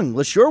young.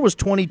 LeSure was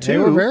 22. They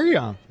were very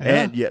young. Yeah.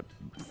 And,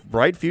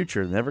 bright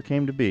future. Never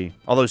came to be.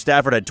 Although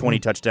Stafford had 20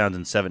 touchdowns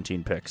and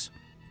 17 picks.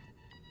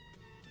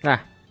 A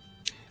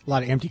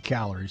lot of empty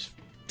calories.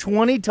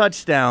 20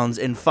 touchdowns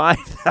and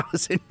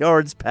 5,000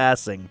 yards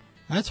passing.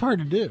 That's hard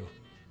to do.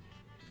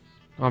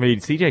 I mean,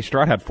 C.J.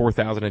 Stroud had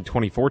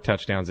 4,024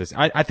 touchdowns.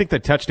 I think the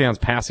touchdowns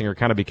passing are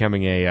kind of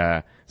becoming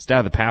a stat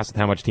of the past with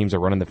how much teams are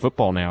running the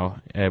football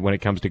now when it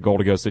comes to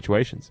goal-to-go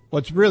situations.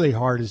 What's really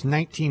hard is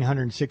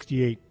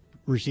 1,968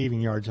 receiving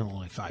yards and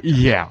only 5 touchdowns.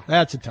 Yeah.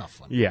 That's a tough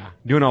one. Yeah.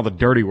 Doing all the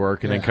dirty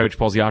work, and then coach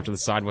pulls you off to the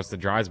side once the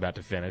drive's about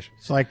to finish.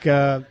 It's like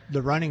the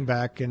running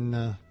back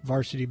in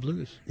Varsity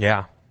Blues.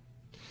 Yeah.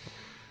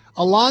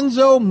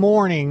 Alonzo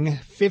Mourning,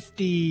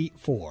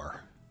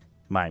 54.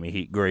 Miami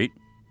Heat, great.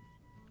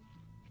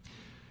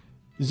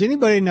 Does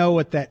anybody know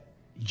what that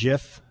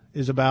GIF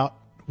is about,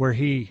 where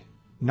he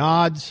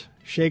nods,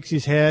 shakes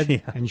his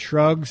head, and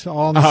shrugs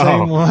all in the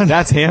same one?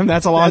 That's him?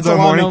 That's Alonzo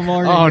Mourning?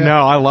 Oh, yeah.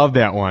 no, I love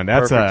that one.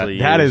 That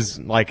used. is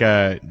like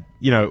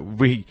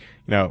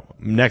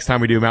next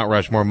time we do Mount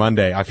Rushmore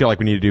Monday, I feel like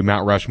we need to do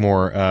Mount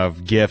Rushmore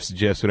of GIFs,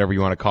 whatever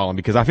you want to call them,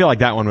 because I feel like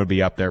that one would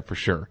be up there for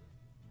sure.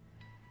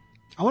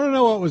 I want to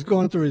know what was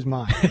going through his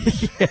mind.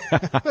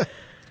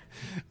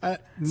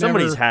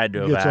 Somebody's had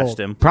to have asked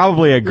him.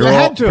 Probably a girl.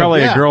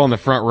 A girl in the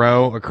front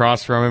row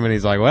across from him, and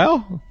he's like,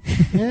 "Well,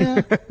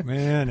 yeah,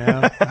 man,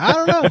 I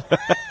don't know."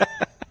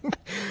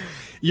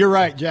 You're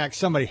right, Jack.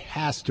 Somebody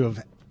has to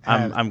have.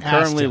 I'm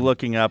currently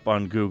looking up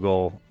on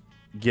Google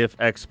GIF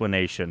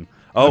explanation.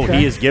 Oh,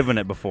 He has given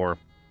it before.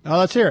 Oh,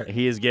 let's hear it.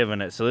 He has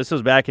given it. So this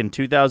was back in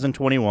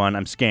 2021.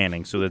 I'm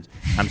scanning, so that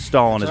I'm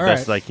stalling as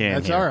best as I can.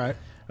 That's here. all right.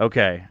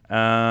 Okay.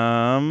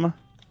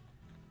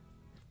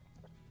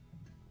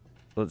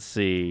 Let's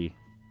see.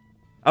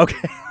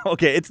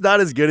 Okay, it's not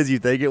as good as you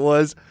think it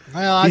was.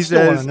 Well, I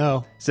still want to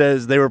know.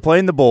 Says they were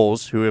playing the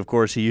Bulls, who, of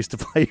course, he used to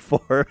play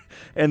for,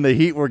 and the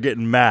Heat were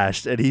getting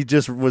mashed, and he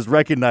just was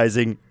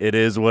recognizing it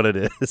is what it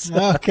is.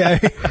 Okay.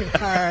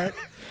 All right.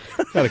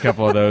 Got a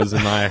couple of those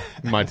in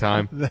my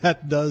time.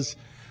 That does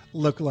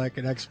look like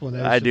an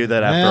explanation. I do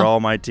that after all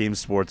my team's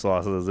sports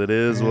losses. It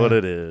is what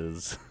it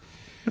is.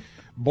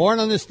 Born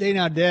on this day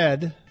now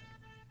dead,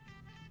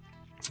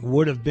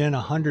 would have been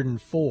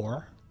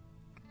 104.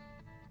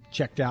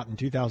 Checked out in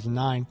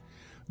 2009.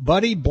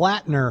 Buddy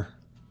Blattner.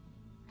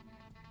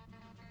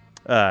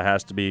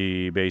 Has to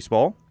be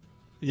baseball.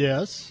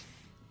 Yes.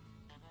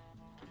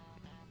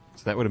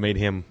 So that would have made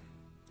him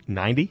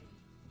 90?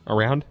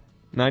 Around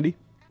 90?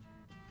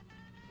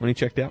 When he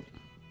checked out?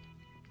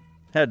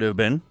 Had to have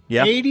been.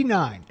 Yeah.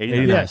 89.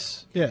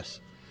 Yes.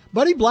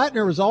 Buddy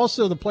Blattner was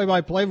also the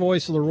play-by-play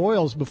voice of the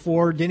Royals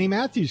before Denny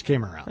Matthews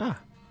came around.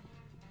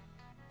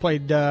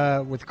 Played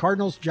with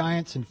Cardinals,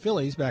 Giants, and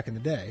Phillies back in the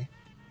day.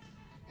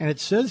 And it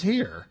says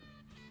here,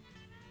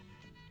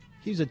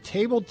 he's a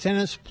table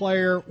tennis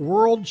player,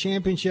 world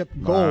championship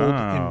gold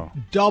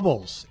in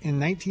doubles in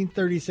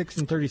 1936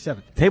 and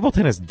 37. Table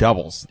tennis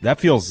doubles.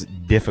 That feels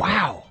difficult.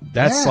 Wow.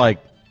 That's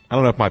like, I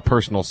don't know if my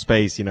personal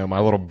space,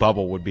 my little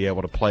bubble would be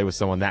able to play with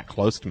someone that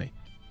close to me.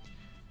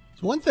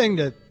 It's one thing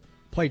to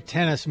play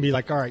tennis and be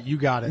like, all right, you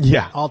got it.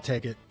 Yeah. I'll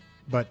take it.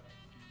 But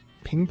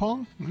ping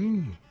pong?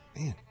 Man.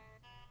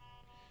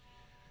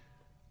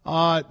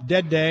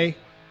 Dead day.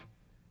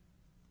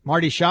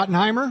 Marty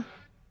Schottenheimer.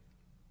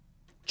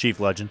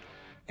 Chief legend.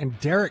 And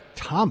Derek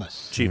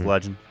Thomas. Chief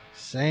legend.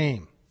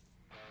 Same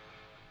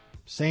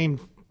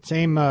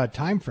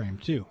time frame,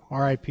 too.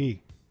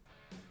 R.I.P.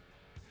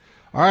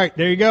 All right,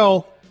 there you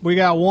go. We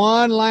got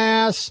one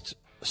last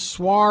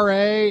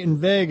soiree in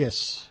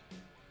Vegas.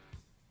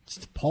 It's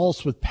the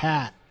Pulse with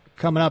Pat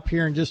coming up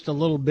here in just a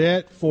little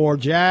bit. For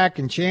Jack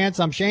and Chance,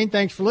 I'm Shane.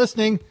 Thanks for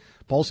listening.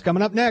 Pulse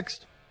coming up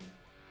next.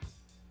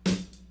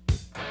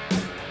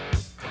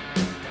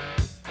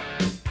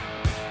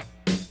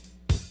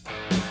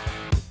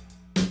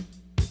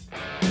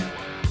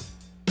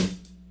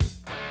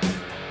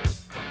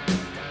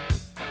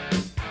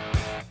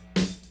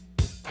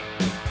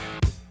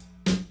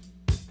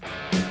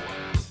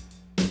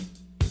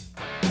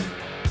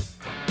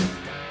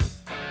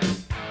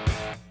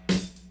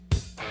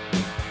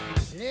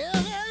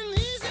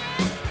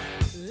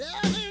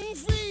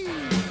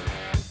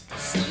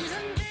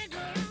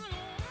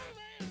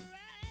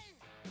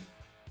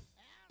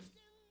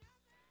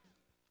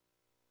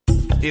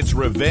 It's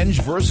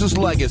Revenge versus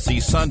Legacy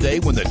Sunday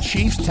when the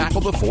Chiefs tackle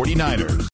the 49ers.